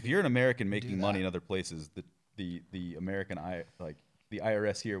 but If you're an American making money that. in other places, the American the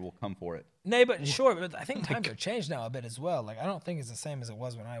IRS here will come for it. no, but sure. But I think times have changed now a bit as well. Like I don't think it's the same as it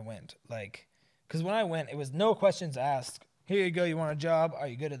was when I went. Like, because when I went, it was no questions asked. Here you go. You want a job? Are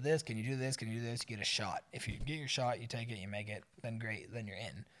you good at this? Can you do this? Can you do this? You get a shot. If you get your shot, you take it, you make it, then great, then you're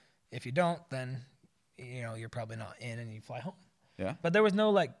in. If you don't, then you're probably not in, and you fly home. Yeah. But there was no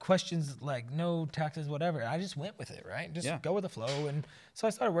like questions, like no taxes, whatever. I just went with it, right? Just Yeah. go with the flow. And so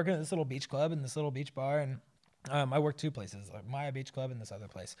I started working at this little beach club and this little beach bar, and I worked 2 places, like Maya Beach Club and this other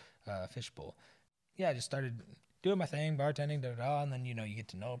place, Fishbowl. Yeah, I just started doing my thing, bartending, and then you get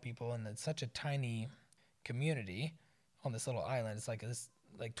to know people, and it's such a tiny community on this little island. It's like this,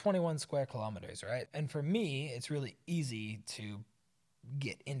 like 21 square kilometers, right? And for me, it's really easy to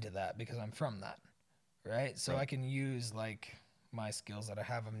get into that because I'm from that, right? So I can use like my skills that I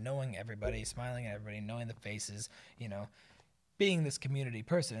have of knowing everybody, smiling at everybody, knowing the faces, being this community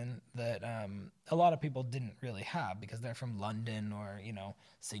person that a lot of people didn't really have because they're from London or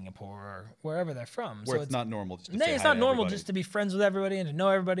Singapore or wherever they're from. Where so it's not normal just to no, say it's hi not to normal everybody. just to be friends with everybody and to know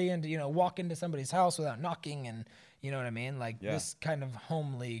everybody and to walk into somebody's house without knocking, and you know what I mean, like this kind of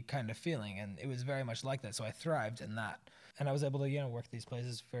homely kind of feeling. And it was very much like that, so I thrived in that, and I was able to work these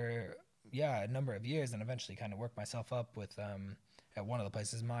places for a number of years, and eventually kind of work myself up with at one of the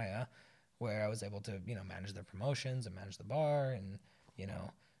places, Maya, where I was able to manage their promotions and manage the bar, and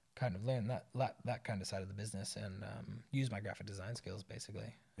kind of learn that kind of side of the business, and use my graphic design skills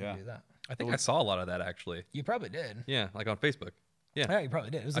basically to do that. I think I saw a lot of that actually. You probably did. Yeah, like on Facebook. Yeah, Yeah, you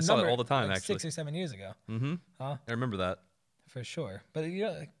probably did. It was I a saw it number, all the time, like actually. 6 or 7 years ago. Mm-hmm. Huh? I remember that. For sure. But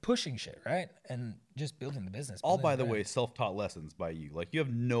like pushing shit, right? And just building the business. All building by the brand. way, self-taught lessons by you. Like you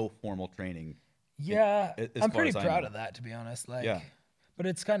have no formal training. Yeah, as I'm far pretty as I proud know. of that, to be honest. Like, Yeah. but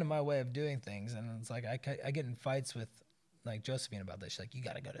it's kind of my way of doing things, and it's like I get in fights with like Josephine about this. She's like, you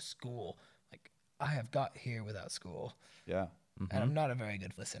got to go to school. Like, I have got here without school, Yeah. and I'm not a very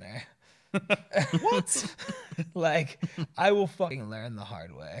good listener. What? Like, I will fucking learn the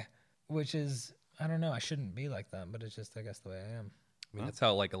hard way, which is, I don't know. I shouldn't be like that, but it's just, I guess, the way I am. I mean, that's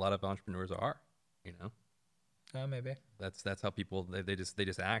how like a lot of entrepreneurs are. Maybe. That's how people they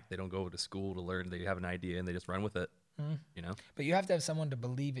just act. They don't go to school to learn. They have an idea and they just run with it. But you have to have someone to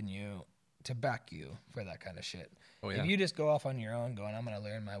believe in you, to back you for that kind of shit. Oh, yeah. If you just go off on your own going, I'm going to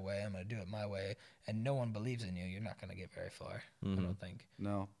learn my way, I'm going to do it my way, and no one believes in you, you're not going to get very far, I don't think.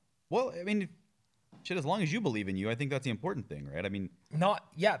 No. Well, I mean, shit. As long as you believe in you, I think that's the important thing, right? I mean,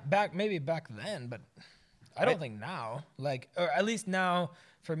 Maybe back then, but I don't think now. Like, or at least now,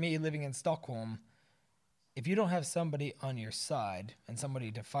 for me living in Stockholm, if you don't have somebody on your side and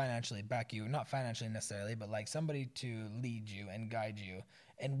somebody to financially back you, not financially necessarily, but like somebody to lead you and guide you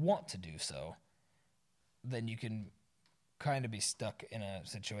and want to do so, then you can kind of be stuck in a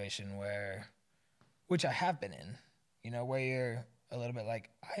situation where, which I have been in, where you're a little bit like,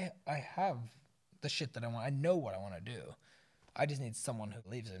 I have the shit that I want. I know what I want to do. I just need someone who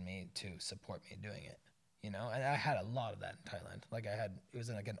believes in me to support me doing it, and I had a lot of that in Thailand. Like it was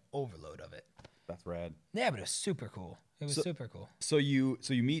like an overload of it. that's rad. Yeah, but it was super cool. It was super cool. So you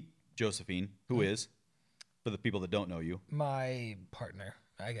meet Josephine, who is, for the people that don't know you. My partner,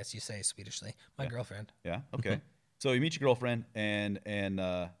 I guess you say Swedishly, my girlfriend. Yeah. Okay. So you meet your girlfriend, and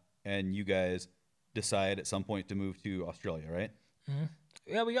you guys decide at some point to move to Australia, right?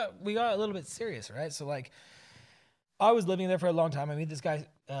 Yeah, we got a little bit serious, right? So like, I was living there for a long time. I meet this guy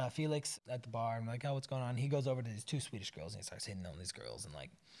Felix at the bar. I'm like, oh, what's going on? He goes over to these 2 Swedish girls and he starts hitting on these girls and like,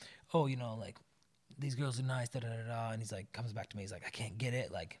 oh, like these girls are nice, da da da da. And he's like, comes back to me. He's like, I can't get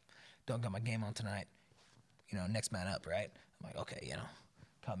it. Like, don't got my game on tonight. Next man up, right? I'm like, okay,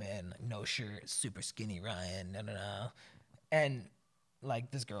 come in, like, no shirt, super skinny Ryan, da da da. And like,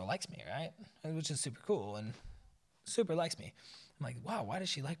 this girl likes me, right? Which is super cool and super likes me. I'm like, wow, why does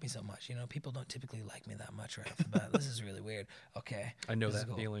she like me so much? People don't typically like me that much right off the bat. This is really weird. Okay. I know this is that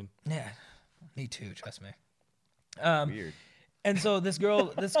cool. feeling. Yeah, me too. Trust me. Weird. And so this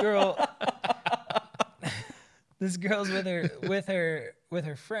girl's with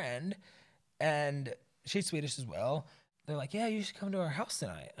her friend, and she's Swedish as well. They're like, yeah, you should come to our house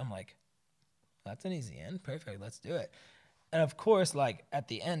tonight. I'm like, that's an easy end. Perfect. Let's do it. And of course, like at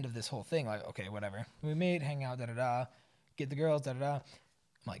the end of this whole thing, like, okay, whatever. We meet, hang out, da da da. Get the girls, da da da. I'm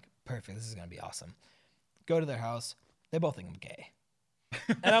like, perfect. This is gonna be awesome. Go to their house. They both think I'm gay.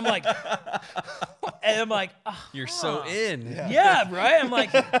 And I'm like, You're so in. yeah, right. I'm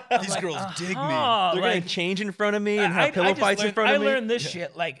like, These girls dig me. They're like, gonna change in front of me and I have pillow just fights in learned- front of I me. learned this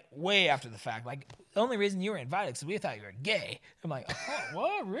shit like way after the fact. Like the only reason you were invited because we thought you were gay. I'm like, oh,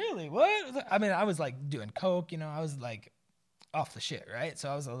 what? Really? What? I mean, I was like doing coke, you know, I was like off the shit, right? So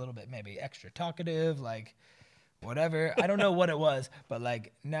I was a little bit maybe extra talkative, like whatever. I don't know what it was, but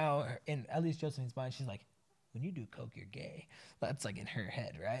like now in at least Josephine's mind, she's like, when you do coke, you're gay. That's like in her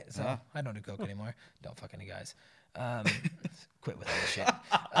head, right? So I don't do coke anymore. Don't fuck any guys. Quit with all this shit.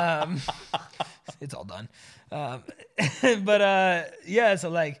 It's all done. But yeah, so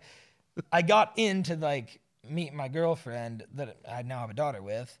like I got into like meet my girlfriend that I now have a daughter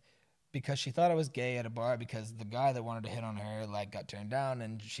with because she thought I was gay at a bar because the guy that wanted to hit on her like got turned down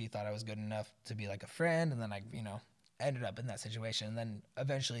and she thought I was good enough to be like a friend, and then I, you know, ended up in that situation, and then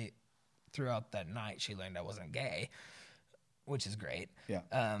eventually throughout that night she learned I wasn't gay, which is great. Yeah.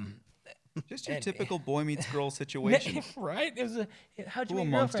 Just your typical boy meets girl situation. Right? It was a, how'd you Who meet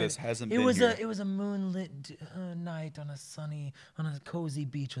your amongst girlfriend? us hasn't it been was here? it was a moonlit night on a cozy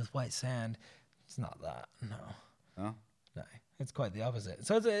beach with white sand. It's not that. No. Huh? No. It's quite the opposite.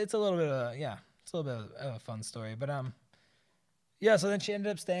 So it's a little bit of it's a little bit of a fun story, but yeah, so then she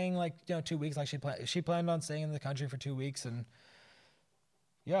ended up staying like, you know, 2 weeks. Like she planned on staying in the country for 2 weeks, and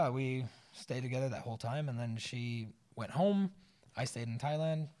yeah, we stayed together that whole time, and then she went home. I stayed in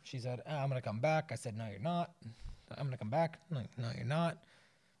Thailand. She said, I'm going to come back. I said, no, you're not. I'm going to come back. I'm like, no, you're not.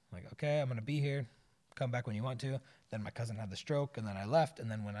 I'm like, okay, I'm going to be here. Come back when you want to. Then my cousin had the stroke, and then I left.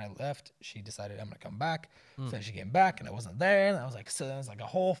 And then when I left, she decided I'm going to come back. So she came back, and I wasn't there. And I was like, so it was like a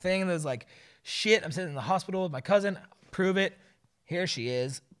whole thing. And there was like, shit, I'm sitting in the hospital with my cousin. Prove it. Here she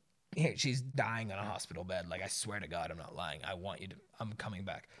is. Here, she's dying on a hospital bed. Like, I swear to God, I'm not lying. I'm coming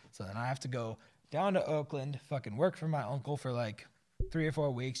back. So then I have to go down to Oakland, fucking work for my uncle for like 3 or 4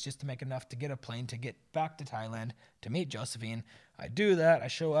 weeks just to make enough to get a plane to get back to Thailand to meet Josephine. I do that. I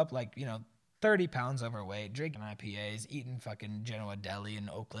show up like, you know, 30 pounds overweight, drinking IPAs, eating fucking Genoa Deli in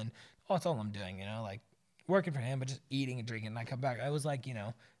Oakland. Oh, that's all I'm doing, you know, like working for him, but just eating and drinking. And I come back, I was like, you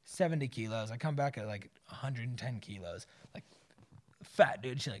know, 70 kilos. I come back at like 110 kilos, like fat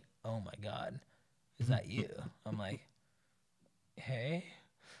dude. She's like, oh my God, is that you? I'm like, hey,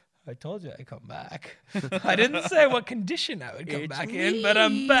 I told you I'd come back. I didn't say what condition I would come back in, but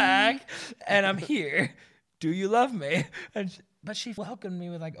I'm back and I'm here. Do you love me? But she welcomed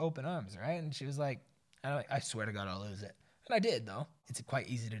me with like open arms, right? And she was like, I swear to God, I'll lose it. And I did, though. It's quite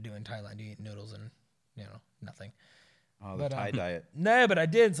easy to do in Thailand. You eat noodles and, you know, nothing. Oh, the Thai diet. No, but I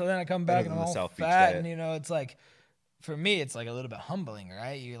did. So then I come back Better and I'm than the all South Beach fat, diet. and you know, it's like, for me, it's like a little bit humbling,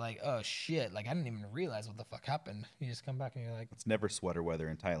 right? You're like, oh shit, like I didn't even realize what the fuck happened. You just come back and you're like, It's never sweater weather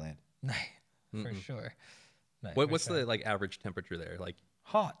in Thailand. nah, for sure. Nah, What, for what's sure. the like average temperature there? Like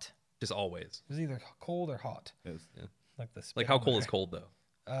Hot. just always. It was either cold or hot. It's- Like the Like how cold is speedometer. cold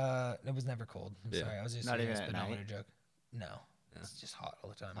though? It was never cold. I'm Yeah. sorry, I was just Not doing a even at speedometer night? joke. No, it's just hot all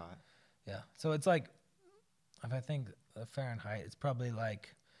the time. Hot. Yeah, so it's like, if I think Fahrenheit, it's probably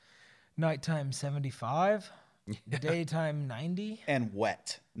like nighttime 75, daytime 90. and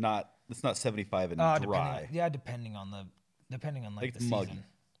wet. It's not 75 and dry. Depending on like Like the muggy.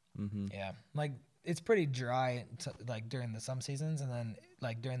 season. Yeah, like it's pretty dry like during the some seasons, and then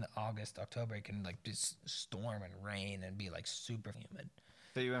like during the August, October, it can like just storm and rain and be like super humid.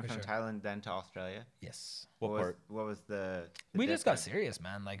 So you went For from sure. Thailand then to Australia? Yes. What part? What was the We just got difference? serious,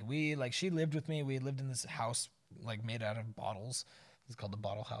 man. Like she lived with me. We lived in this house like made out of bottles. It's called the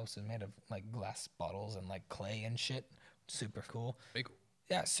Bottle House. It's made of like glass bottles and like clay and shit. Super cool. Very cool.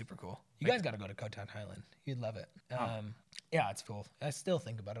 Yeah, it's super cool. You guys got to go to Koh Tan Highland. You'd love it. Yeah, it's cool. I still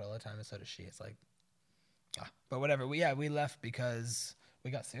think about it all the time, and so does she. It's like, but whatever. We left because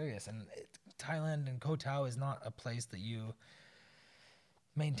we got serious, and Thailand and Koh Tao is not a place that you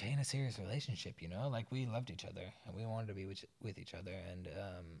maintain a serious relationship. You know, like we loved each other and we wanted to be with each other, and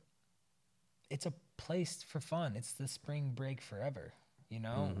it's a place for fun. It's the spring break forever. You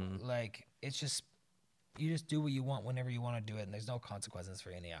know, like it's just. You just do what you want whenever you want to do it, and there's no consequences for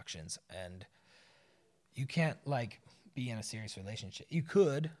any actions. And you can't like be in a serious relationship. You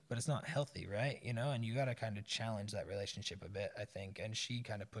could, but it's not healthy, right? You know, and you got to kind of challenge that relationship a bit, I think. And she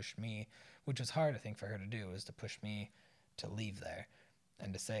kind of pushed me, which was hard, I think, for her to do, was to push me to leave there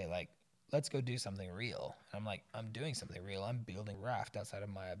and to say like, let's go do something real. And I'm like, I'm doing something real. I'm building a raft outside of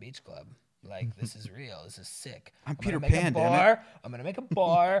Maya Beach Club. Like, this is real. This is sick. I'm gonna Peter make a Pan, damn it. bar. I'm going to make a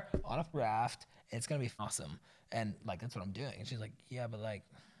bar on a raft. And it's going to be awesome. And, like, that's what I'm doing. And she's like, yeah, but, like,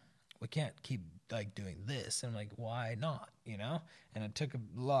 we can't keep, like, doing this. And I'm like, why not, you know? And it took a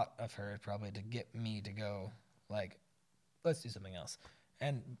lot of her probably to get me to go, like, let's do something else.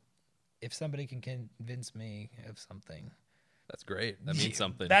 And if somebody can convince me of something. That's great. That means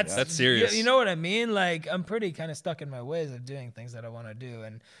something. That's That's serious. You know what I mean? Like, I'm pretty kind of stuck in my ways of doing things that I want to do.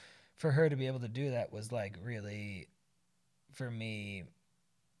 And for her to be able to do that was like really, for me,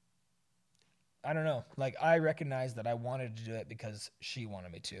 I don't know. Like I recognized that I wanted to do it because she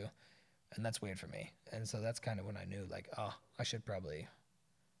wanted me to, and that's weird for me. And so that's kind of when I knew, like, oh, I should probably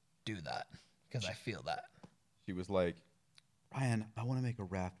do that because I feel that. She was like, Ryan, I want to make a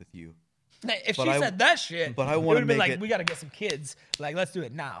raft with you. If But she I- said that shit, but I it wanna would have been make like, it- we got to get some kids. Like, let's do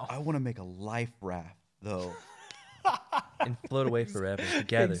it now. I want to make a life raft, though. And float away forever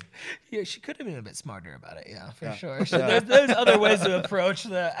together. Yeah, she could have been a bit smarter about it. Yeah, for Yeah. sure. So there's other ways to approach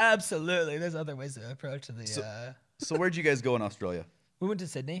the. Absolutely, there's other ways to approach the. So where'd you guys go in Australia? We went to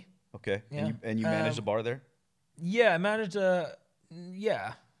Sydney. Okay. Yeah. And you managed a bar there? Yeah, I managed a.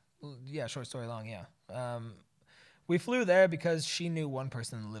 Yeah, short story long. Yeah. We flew there because she knew one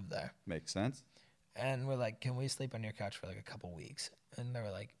person that lived there, Makes sense. and we're like, "Can we sleep on your couch for like a couple weeks?" And they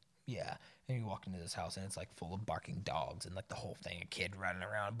were like, "Yeah." And you walk into this house and it's like full of barking dogs and like the whole thing, a kid running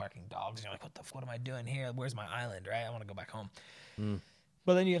around barking dogs. And you're like, what am I doing here? Where's my island? Right? I want to go back home.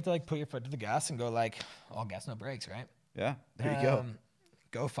 But then you have to like put your foot to the gas and go like, all gas, no brakes, right? Yeah. There you go.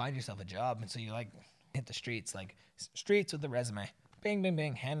 Go find yourself a job. And so you like hit the streets, like streets with the resume. Bing, bing,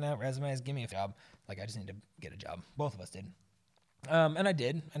 bing, handing out resumes, give me a job. Like I just need to get a job. Both of us did. And I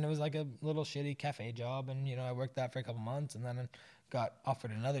did. And it was like a little shitty cafe job. And, you know, I worked that for a couple months and then I got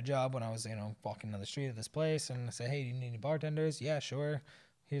offered another job when I was, you know, walking down the street of this place. And I said, hey, do you need any bartenders? Yeah, sure.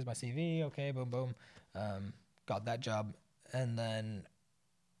 Here's my CV. Okay, boom, boom. Got that job. And then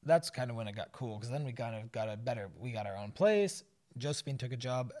that's kind of when it got cool because then we kind of got we got our own place. Josephine took a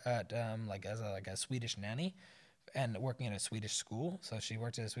job at as a Swedish nanny and working at a Swedish school. So she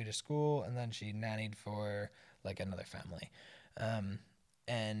worked at a Swedish school and then she nannied for like another family.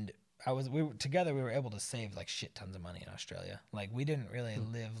 And we were able to save like shit tons of money in Australia. Like we didn't really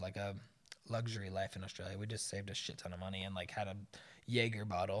live like a luxury life in Australia. We just saved a shit ton of money and like had a Jaeger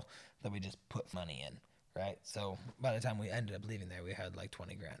bottle that we just put money in. Right. So by the time we ended up leaving there, we had like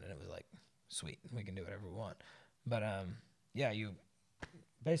 20 grand and it was like, sweet, we can do whatever we want. But, yeah, you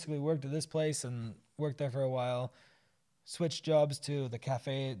basically worked at this place and worked there for a while, switched jobs to the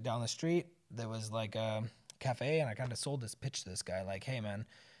cafe down the street. There was like a cafe and I kind of sold this pitch to this guy. Like, hey man,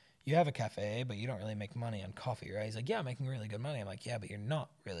 you have a cafe, but you don't really make money on coffee, right? He's like, yeah, I'm making really good money. I'm like, yeah, but you're not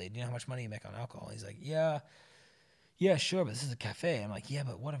really. Do you know how much money you make on alcohol? He's like, yeah, sure, but this is a cafe. I'm like, yeah,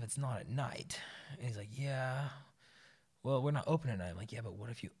 but what if it's not at night? And he's like, yeah, well, we're not open at night. I'm like, yeah, but what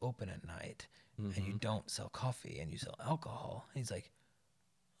if you open at night and you don't sell coffee and you sell alcohol? And he's like,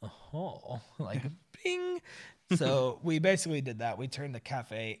 oh, like bing. So we basically did that. We turned the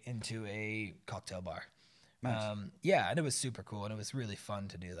cafe into a cocktail bar. Nice. Yeah, and it was super cool, and it was really fun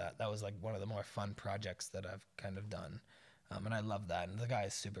to do that. That was like one of the more fun projects that I've kind of done, and I love that. And the guy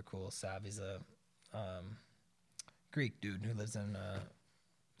is super cool. Sav, he's a Greek dude who lives in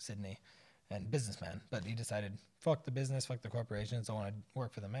Sydney, and businessman. But he decided, fuck the business, fuck the corporations. I want to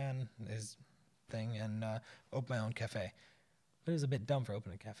work for the man, his thing, and open my own cafe. But it was a bit dumb for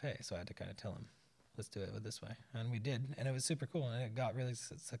opening a cafe, so I had to kind of tell him, let's do it this way. And we did, and it was super cool, and it got really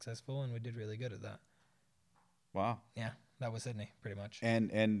successful, and we did really good at that. Wow. Yeah, that was Sydney, pretty much.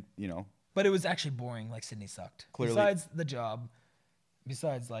 And you know, But it was actually boring, like Sydney sucked. Clearly. Besides the job,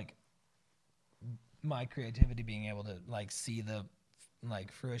 besides like my creativity being able to like see the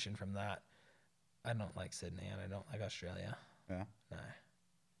like fruition from that, I don't like Sydney and I don't like Australia. yeah.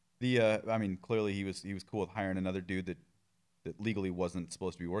 Nah. I mean, clearly he was cool with hiring another dude that legally wasn't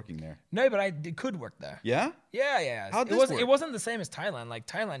supposed to be working there. No, but could work there. Yeah? Yeah. How'd It this wasn't. work? It wasn't the same as Thailand. Like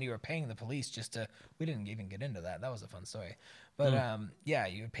Thailand, you were paying the police just to. We didn't even get into that. That was a fun story. But yeah,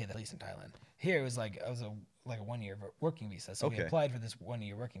 you would pay the police in Thailand. Here it was like I was a 1 year working visa. So we Okay. applied for this 1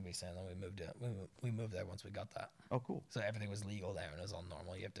 year working visa, and then we moved it. We moved there once we got that. Oh, cool. So everything was legal there, and it was all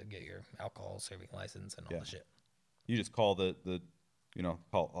normal. You have to get your alcohol serving license and all Yeah. the shit. You just call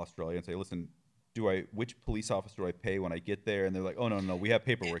call Australia and say, listen, which police officer do I pay when I get there? And they're like, oh, no, we have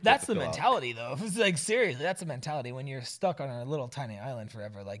paperwork. you have That's to the fill out." mentality, though. It's like seriously, that's the mentality when you're stuck on a little tiny island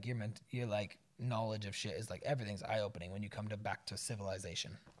forever. Like your like knowledge of shit is like everything's eye opening when you come back to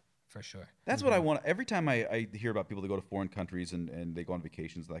civilization, for sure. That's what I want. Every time I hear about people that go to foreign countries and they go on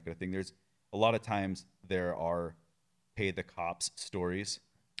vacations and that kind of thing, there's a lot of times there are pay the cops stories.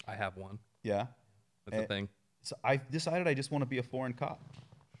 I have one. Yeah. That's the thing. So I decided I just want to be a foreign cop.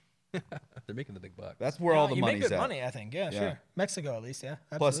 They're making the big bucks. That's where all the you money's make good at. money, I think. Yeah, Yeah. sure. Mexico, at least, yeah.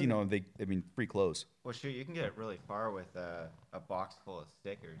 Plus, Absolutely. free clothes. Well, shoot, you can get really far with a box full of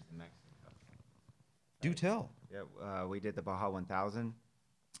stickers in Mexico. Do tell. Yeah, we did the Baja 1000,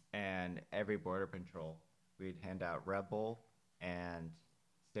 and every border patrol, we'd hand out Red Bull and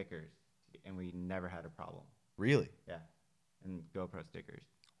stickers, and we never had a problem. Really? Yeah, and GoPro stickers.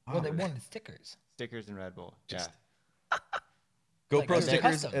 Well, they wanted stickers. Stickers and Red Bull. Yeah. GoPro Like, they're stickers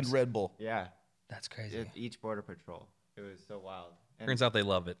customs. and Red Bull. Yeah. That's crazy. Each border patrol. It was so wild. And Turns out they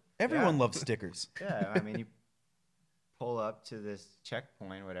love it. Everyone Yeah. loves stickers. yeah, I mean, you pull up to this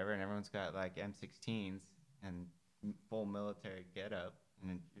checkpoint, whatever, and everyone's got like M16s and full military getup, and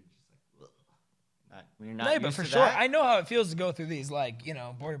then you're just like, ugh. When you're not No, used but for to sure, that, I know how it feels to go through these, like,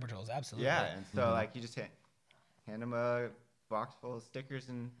 border patrols. Absolutely. yeah, and so like you just hand them a box full of stickers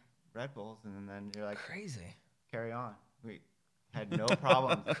and Red Bulls, and then you're like, Crazy. carry on. We had no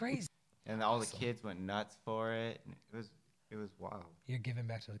problems, Crazy. and all the kids went nuts for it. And it was wild. You're giving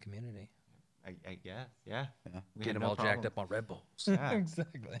back to the community. I guess, yeah. We Get had them no all jacked problem. up on Red Bulls. Yeah.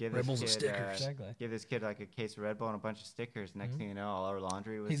 Exactly. Give Red this Bulls and kid, stickers. Exactly. Give this kid like a case of Red Bull and a bunch of stickers. Next thing you know, all our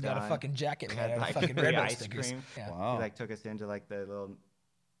laundry was He's got a done. fucking jacket We made had, out of like, fucking free Red Bull ice stickers. cream. Yeah. Wow. He like took us into like the little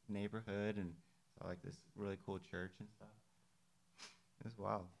neighborhood and saw like this really cool church and stuff. It was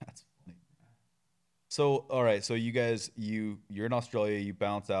wild. That's funny. So, all right. So you guys, you're in Australia. You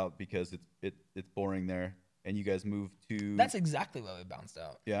bounce out because it's boring there, and you guys move to. That's exactly why we bounced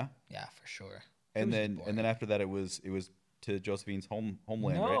out. yeah. Yeah, for sure. And was then boring. after that, it was to Josephine's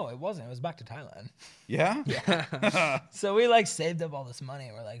homeland, No, right? it wasn't. It was back to Thailand. Yeah. Yeah. So we like saved up all this money.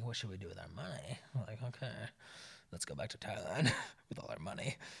 And we're like, what should we do with our money? We're like, okay, let's go back to Thailand with all our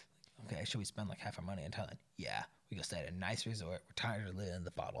money. Okay, should we spend like half our money in Thailand? Yeah. We go stay at a nice resort. We're tired of living in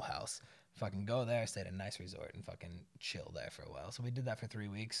the bottle house. Fucking go there, stay at a nice resort, and fucking chill there for a while. So we did that for 3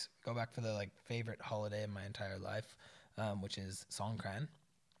 weeks. Go back for the like favorite holiday in my entire life, which is Songkran.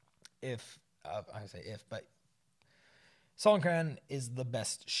 I say if, but Songkran is the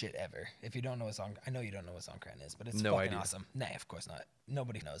best shit ever. If you don't know what I know you don't know what Songkran is, but it's No fucking idea. awesome. Nah, of course not.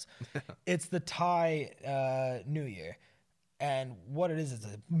 Nobody knows. It's the Thai New Year. And what it is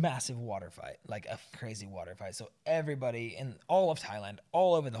a massive water fight, like a crazy water fight. So everybody in all of Thailand,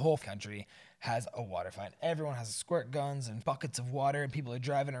 all over the whole country, has a water fight. Everyone has squirt guns and buckets of water, and people are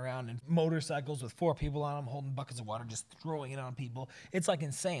driving around in motorcycles with 4 people on them, holding buckets of water, just throwing it on people. It's like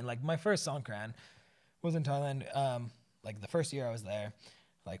insane. Like my first Songkran was in Thailand. Like the first year I was there,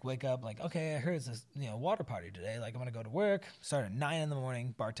 like wake up, like, okay, I heard it's this water party today. Like I'm gonna go to work, start at 9 in the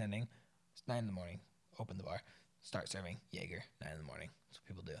morning, bartending. It's 9 in the morning, open the bar, start serving Jaeger, 9 in the morning. That's what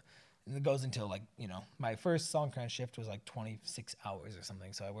people do. And it goes until like, my first Songkran shift was like 26 hours or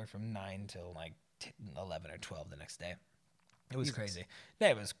something. So I worked from 9 till like 11 or 12 the next day. It was crazy. Yeah,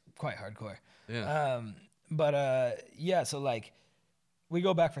 it was quite hardcore. Yeah. Yeah, so like we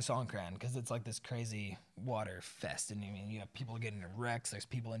go back for Songkran because it's like this crazy water fest. And I mean, you have people getting in wrecks. There's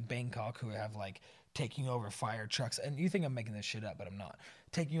people in Bangkok who have like taking over fire trucks. And you think I'm making this shit up, but I'm not.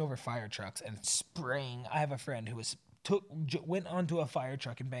 Taking over fire trucks and spraying. I have a friend who went onto a fire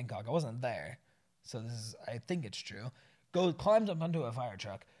truck in Bangkok. I wasn't there. So I think it's true. Climbs up onto a fire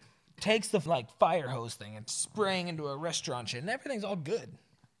truck, takes the like fire hose thing and spraying into a restaurant shit. And everything's all good.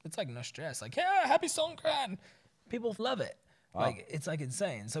 It's like no stress. Like, yeah, happy Songkran. People love it. Wow. Like it's like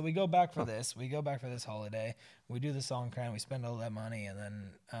insane. So we go back for this. We go back for this holiday. We do the Songkran. We spend all that money, and then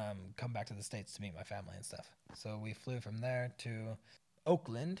come back to the States to meet my family and stuff. So we flew from there to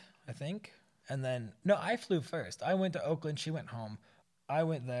Oakland, I think, and then no, I flew first. I went to Oakland. She went home. I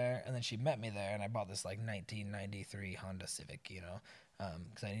went there, and then she met me there, and I bought this like 1993 Honda Civic,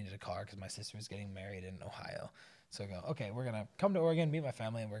 because I needed a car because my sister was getting married in Ohio. So I go, okay, we're gonna come to Oregon, meet my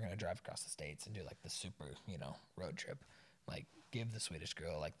family, and we're gonna drive across the states and do like the super, road trip. Like give the Swedish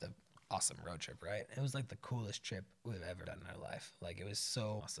girl like the awesome road trip, right? It was like the coolest trip we've ever done in our life. Like it was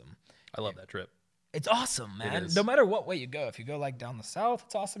so awesome. I love that trip. It's awesome, man. is. No matter what way you go, if you go like down the south,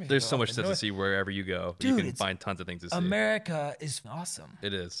 it's awesome. If you There's go so up much the stuff to north- see wherever you go. Dude, you can it's- find tons of things to see. America is awesome.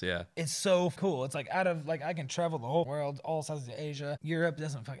 It is, yeah. It's so cool. It's like I can travel the whole world, all sides of Asia. Europe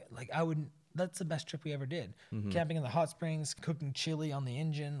doesn't fucking I wouldn't. That's the best trip we ever did. Camping in the hot springs, cooking chili on the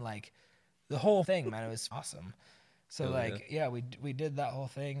engine, like the whole thing, man. It was awesome. So Hell yeah. we did that whole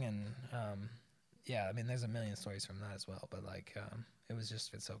thing, and yeah, I mean, there's a million stories from that as well. But like, it's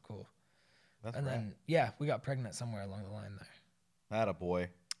so cool. That's And rad. then yeah, we got pregnant somewhere along the line there. Atta boy.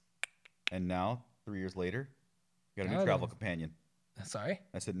 And now, 3 years later, you got a new Oh, travel then- companion. Sorry.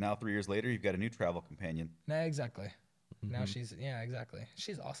 I said, now 3 years later, you've got a new travel companion. Nah, exactly. Now exactly.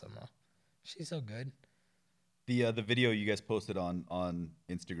 She's awesome though. She's so good. The video you guys posted on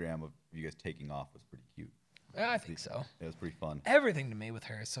Instagram of you guys taking off was pretty cute. I think so. It was pretty fun. Everything to me with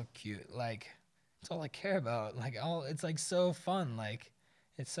her is so cute. Like, it's all I care about. Like, it's like so fun. Like,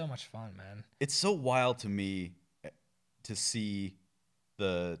 it's so much fun, man. It's so wild to me to see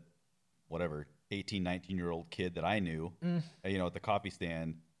the 18, 19-year-old kid that I knew, at the coffee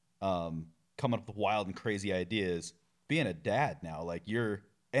stand, coming up with wild and crazy ideas, being a dad now. Like you're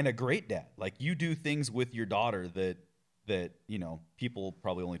and a great dad. Like, you do things with your daughter that you know, people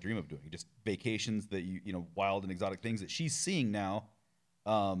probably only dream of doing. Just vacations that you know, wild and exotic things that she's seeing now.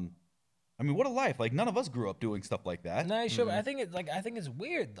 I mean, what a life! Like, none of us grew up doing stuff like that. No, sure. But I think it's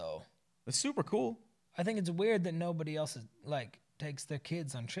weird though. It's super cool. I think it's weird that nobody else takes their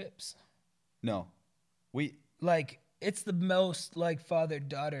kids on trips. No, Like, it's the most like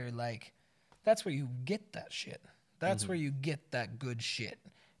father-daughter, like, that's where you get that shit. That's where you get that good shit,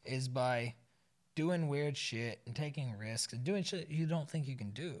 is by doing weird shit and taking risks and doing shit you don't think you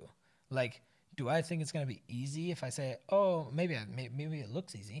can do. Like, do I think it's gonna be easy if I say, oh, maybe it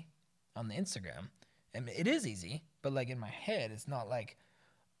looks easy on the Instagram, and it is easy, but like in my head, it's not like,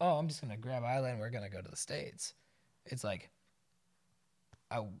 oh, I'm just gonna grab Isla and we're gonna go to the States. It's like,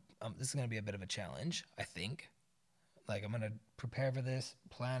 this is gonna be a bit of a challenge, I think. Like, I'm gonna prepare for this,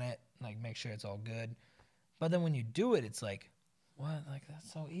 plan it, like make sure it's all good. But then when you do it, it's like, what? Like,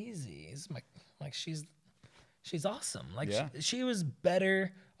 that's so easy. It's like she's awesome. Like, Yeah. she was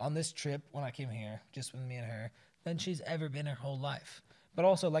better on this trip when I came here, just with me and her, than she's ever been her whole life. But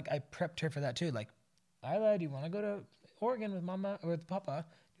also, like, I prepped her for that too. Like, Isla, do you want to go to Oregon with Mama or with Papa?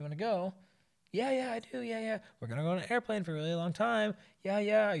 Do you want to go? Yeah, I do. Yeah. We're going to go on an airplane for a really long time.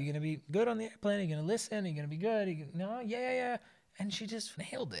 Yeah. Are you going to be good on the airplane? Are you going to listen? Are you going to be good? No, yeah. And she just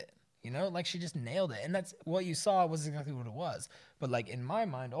nailed it. You know, like, she just nailed it. And that's what you saw was exactly what it was. But like, in my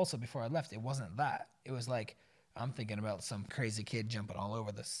mind also, before I left, it wasn't that. It was like, I'm thinking about some crazy kid jumping all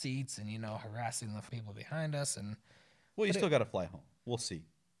over the seats and, you know, harassing the people behind us. And Well, you still got to fly home. We'll see.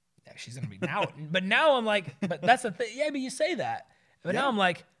 yeah, she's going to be now. But now I'm like, but that's the thing. Yeah, but you say that. But Yeah. now I'm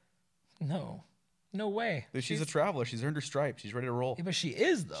like, no way. She's a traveler. She's earned her stripes. She's ready to roll. Yeah, but she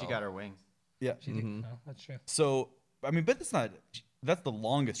is, though. She got her wings. Yeah. She did. No, that's true. So, I mean, but that's the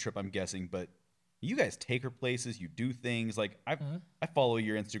longest trip, I'm guessing. But you guys take her places. You do things. Like, I follow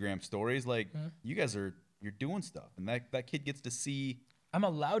your Instagram stories. Like, you guys you're doing stuff. And that kid gets to see I'm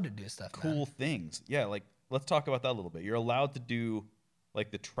allowed to do stuff. cool man. things. Yeah, like, let's talk about that a little bit. You're allowed to do, like,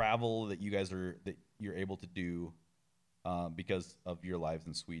 the travel that you're able to do because of your lives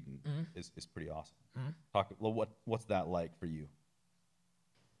in Sweden is pretty awesome. What's that like for you?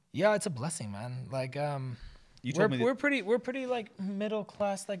 Yeah, it's a blessing, man. Like, You told me that- we're pretty like middle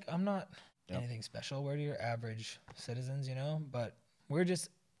class. Like, I'm not anything special. We're your average citizens, you know. But we're just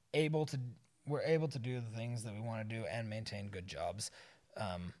able to do the things that we want to do and maintain good jobs,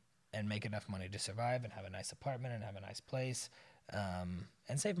 and make enough money to survive and have a nice apartment and have a nice place, and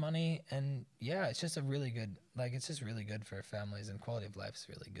save money. And yeah, it's just it's just really good for families, and quality of life is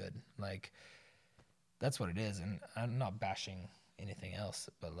really good. Like, that's what it is. And I'm not bashing anything else,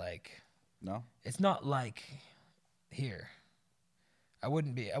 but like, No? it's not like here. I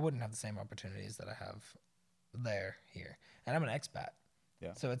wouldn't have the same opportunities that I have here. And I'm an expat.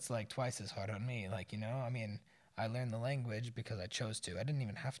 Yeah. So it's like twice as hard on me. Like, you know, I mean, I learned the language because I chose to. I didn't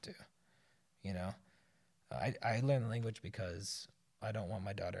even have to, you know. I learned the language because I don't want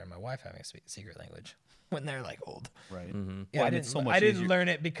my daughter and my wife having a secret language when they're like old. Right. Yeah, Well, I and it's didn't. so much I didn't easier- learn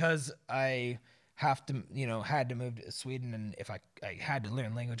it because I had to move to Sweden, and if I had to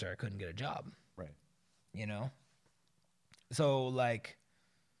learn language or I couldn't get a job, Right. you know. So like,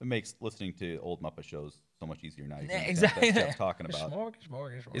 It makes listening to old Muppet shows so much easier now. You can yeah, understand exactly. what Jeff's talking about.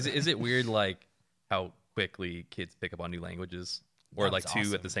 Smorgasbord. Is it weird like how quickly kids pick up on new languages, or Oh, like it's two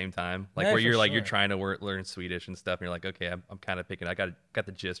awesome. at the same time? Like, Yeah, where you're for like you're sure. trying to learn Swedish and stuff, and you're like, okay, I'm kind of picking. I got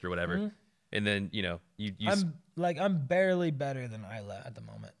the gist or whatever. And then you I'm barely better than Isla at the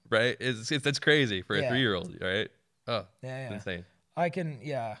moment. right. That's crazy for a Yeah. 3-year-old, right? Oh, Yeah. it's insane. I can,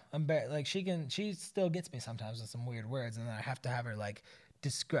 yeah. Like, she still gets me sometimes with some weird words, and then I have to have her like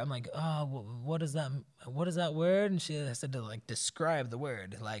describe. I'm like, oh, what is that? What is that word? And she has to like describe the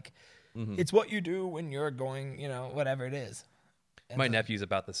word. Like, it's what you do when you're going, you know, whatever it is. And My then- nephew's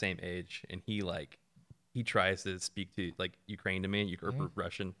about the same age, and he tries to speak to like Ukraine to me, or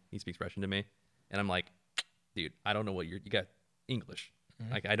Russian. He speaks Russian to me, and I'm like, dude, I don't know what you got English.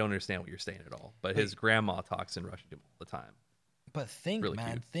 Like, I don't understand what you're saying at all. But his grandma talks in Russian to him all the time. But think, Really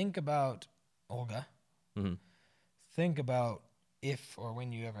man, cute. think about Olga. Mhm. Think about if or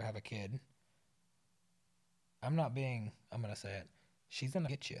when you ever have a kid. I'm going to say it. She's going to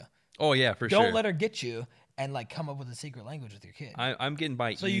get you. Oh yeah, for sure. Don't let her get you and like come up with a secret language with your kid. I'm getting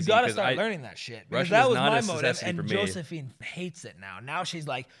by. So easy you got to 'cause start learning that shit. Because Russian that is was not my a motive. necessity And for me. Josephine hates it now. Now she's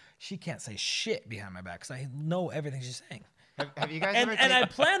like, she can't say shit behind my back because I know everything she's saying. Have you guys And, ever and I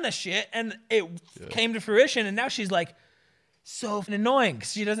taken- planned the shit, and it came to fruition, and now she's like so annoying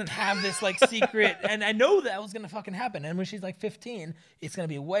because she doesn't have this like secret. And I know that was gonna fucking happen. And when she's like 15, it's gonna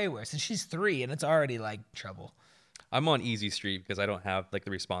be way worse. And she's 3, and it's already like trouble. I'm on easy street because I don't have like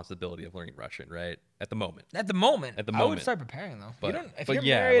the responsibility of learning Russian, right? At the moment. At the moment. At the I would moment. start preparing though. But- you don't. If but you're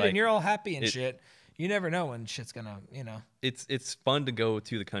yeah, married like, and you're all happy and it- shit, you never know when shit's gonna. It's fun to go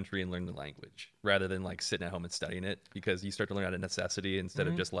to the country and learn the language rather than like sitting at home and studying it, because you start to learn out of necessity instead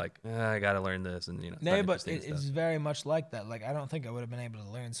of just like, I gotta learn this and No, start but interesting it's stuff. very much like that. Like I don't think I would have been able to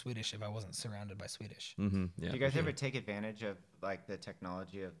learn Swedish if I wasn't surrounded by Swedish. Mm-hmm. Yeah. Do you guys ever take advantage of like the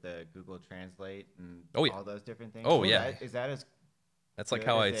technology of the Google Translate and Oh, yeah. all those different things? Oh, yeah. Is that as That's like good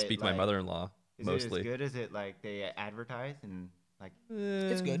how I as it, speak to my like- mother-in-law is mostly. it as good as it like they advertise and like?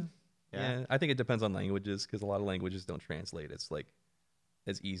 It's good. Yeah, I think it depends on languages because a lot of languages don't translate. It's like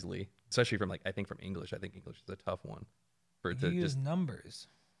as easily, especially from like I think from English. I think English is a tough one for it You to use just. numbers,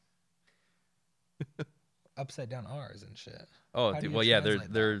 upside down R's and shit. Oh, how do dude, you well, yeah,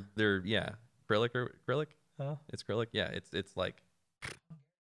 translate they're yeah, acrylic. Huh? It's acrylic. Yeah, it's like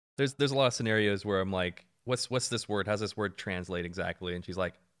there's a lot of scenarios where I'm like, what's this word? How's this word translate exactly? And she's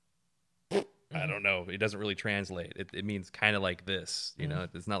like, I don't know. It doesn't really translate. It means kind of like this, you know.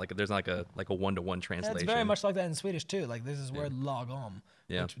 It's not like there's not like a one-to-one Yeah, translation. it's very much like that in Swedish too. Like this is word lagom,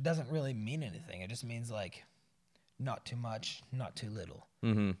 Yeah. which doesn't really mean anything. It just means like not too much, not too little.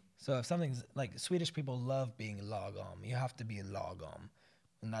 Mm-hmm. So if something's like Swedish people love being lagom, you have to be lagom,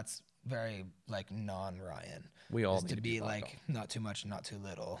 and that's very like non-Ryan. We all is need to to be be like not too much, not too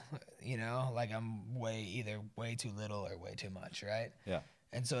little. You know, like I'm either way too little or way too much, right? Yeah.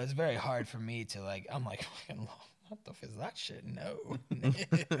 And so it's very hard for me to like. I'm like, fucking, what the f is that shit? No,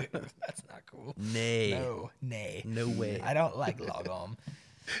 that's not cool. Nay. Nay. No way. I don't like lagom.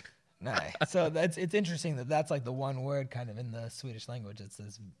 No. So it's interesting that's like the one word kind of in the Swedish language. It's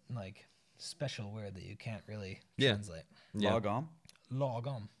this like special word that you can't really Yeah. translate. Yeah. Log on.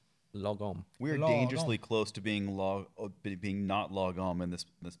 Lagom. Log on. We're Log dangerously on. close to being not log on in this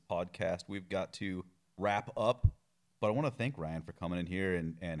podcast. We've got to wrap up, but I want to thank Ryan for coming in here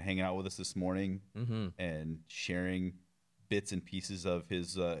and hanging out with us this morning and sharing bits and pieces of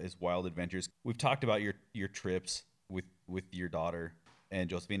his wild adventures. We've talked about your trips with your daughter and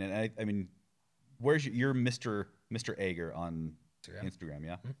Josephine, and I mean, where's your Mr. Ager on Instagram?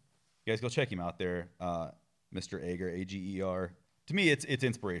 Yeah, you guys go check him out there, Mr. Ager, Ager. To me, it's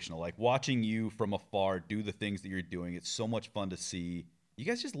inspirational. Like watching you from afar do the things that you're doing. It's so much fun to see. You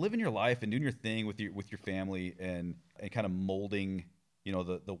guys just living your life and doing your thing with your family and kind of molding, you know,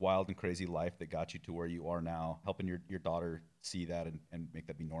 the wild and crazy life that got you to where you are now, helping your daughter see that and make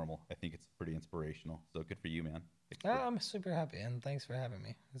that be normal. I think it's pretty inspirational. So good for you, man. I'm super happy, and thanks for having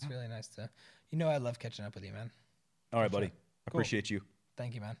me. It's really nice to, I love catching up with you, man. All right, buddy. Cool. Appreciate you.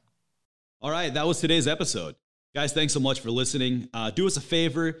 Thank you, man. All right, that was today's episode. Guys, thanks so much for listening. Do us a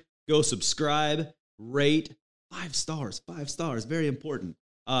favor, go subscribe, rate, 5 stars, very important.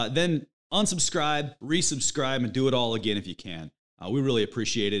 Then unsubscribe, resubscribe, and do it all again if you can. We really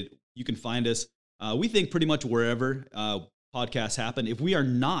appreciate it. You can find us, we think pretty much wherever podcasts happen. If we are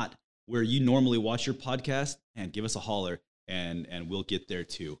not where you normally watch your podcast, and give us a holler, and we'll get there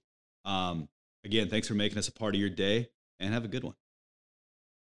too. Again, thanks for making us a part of your day, and have a good one.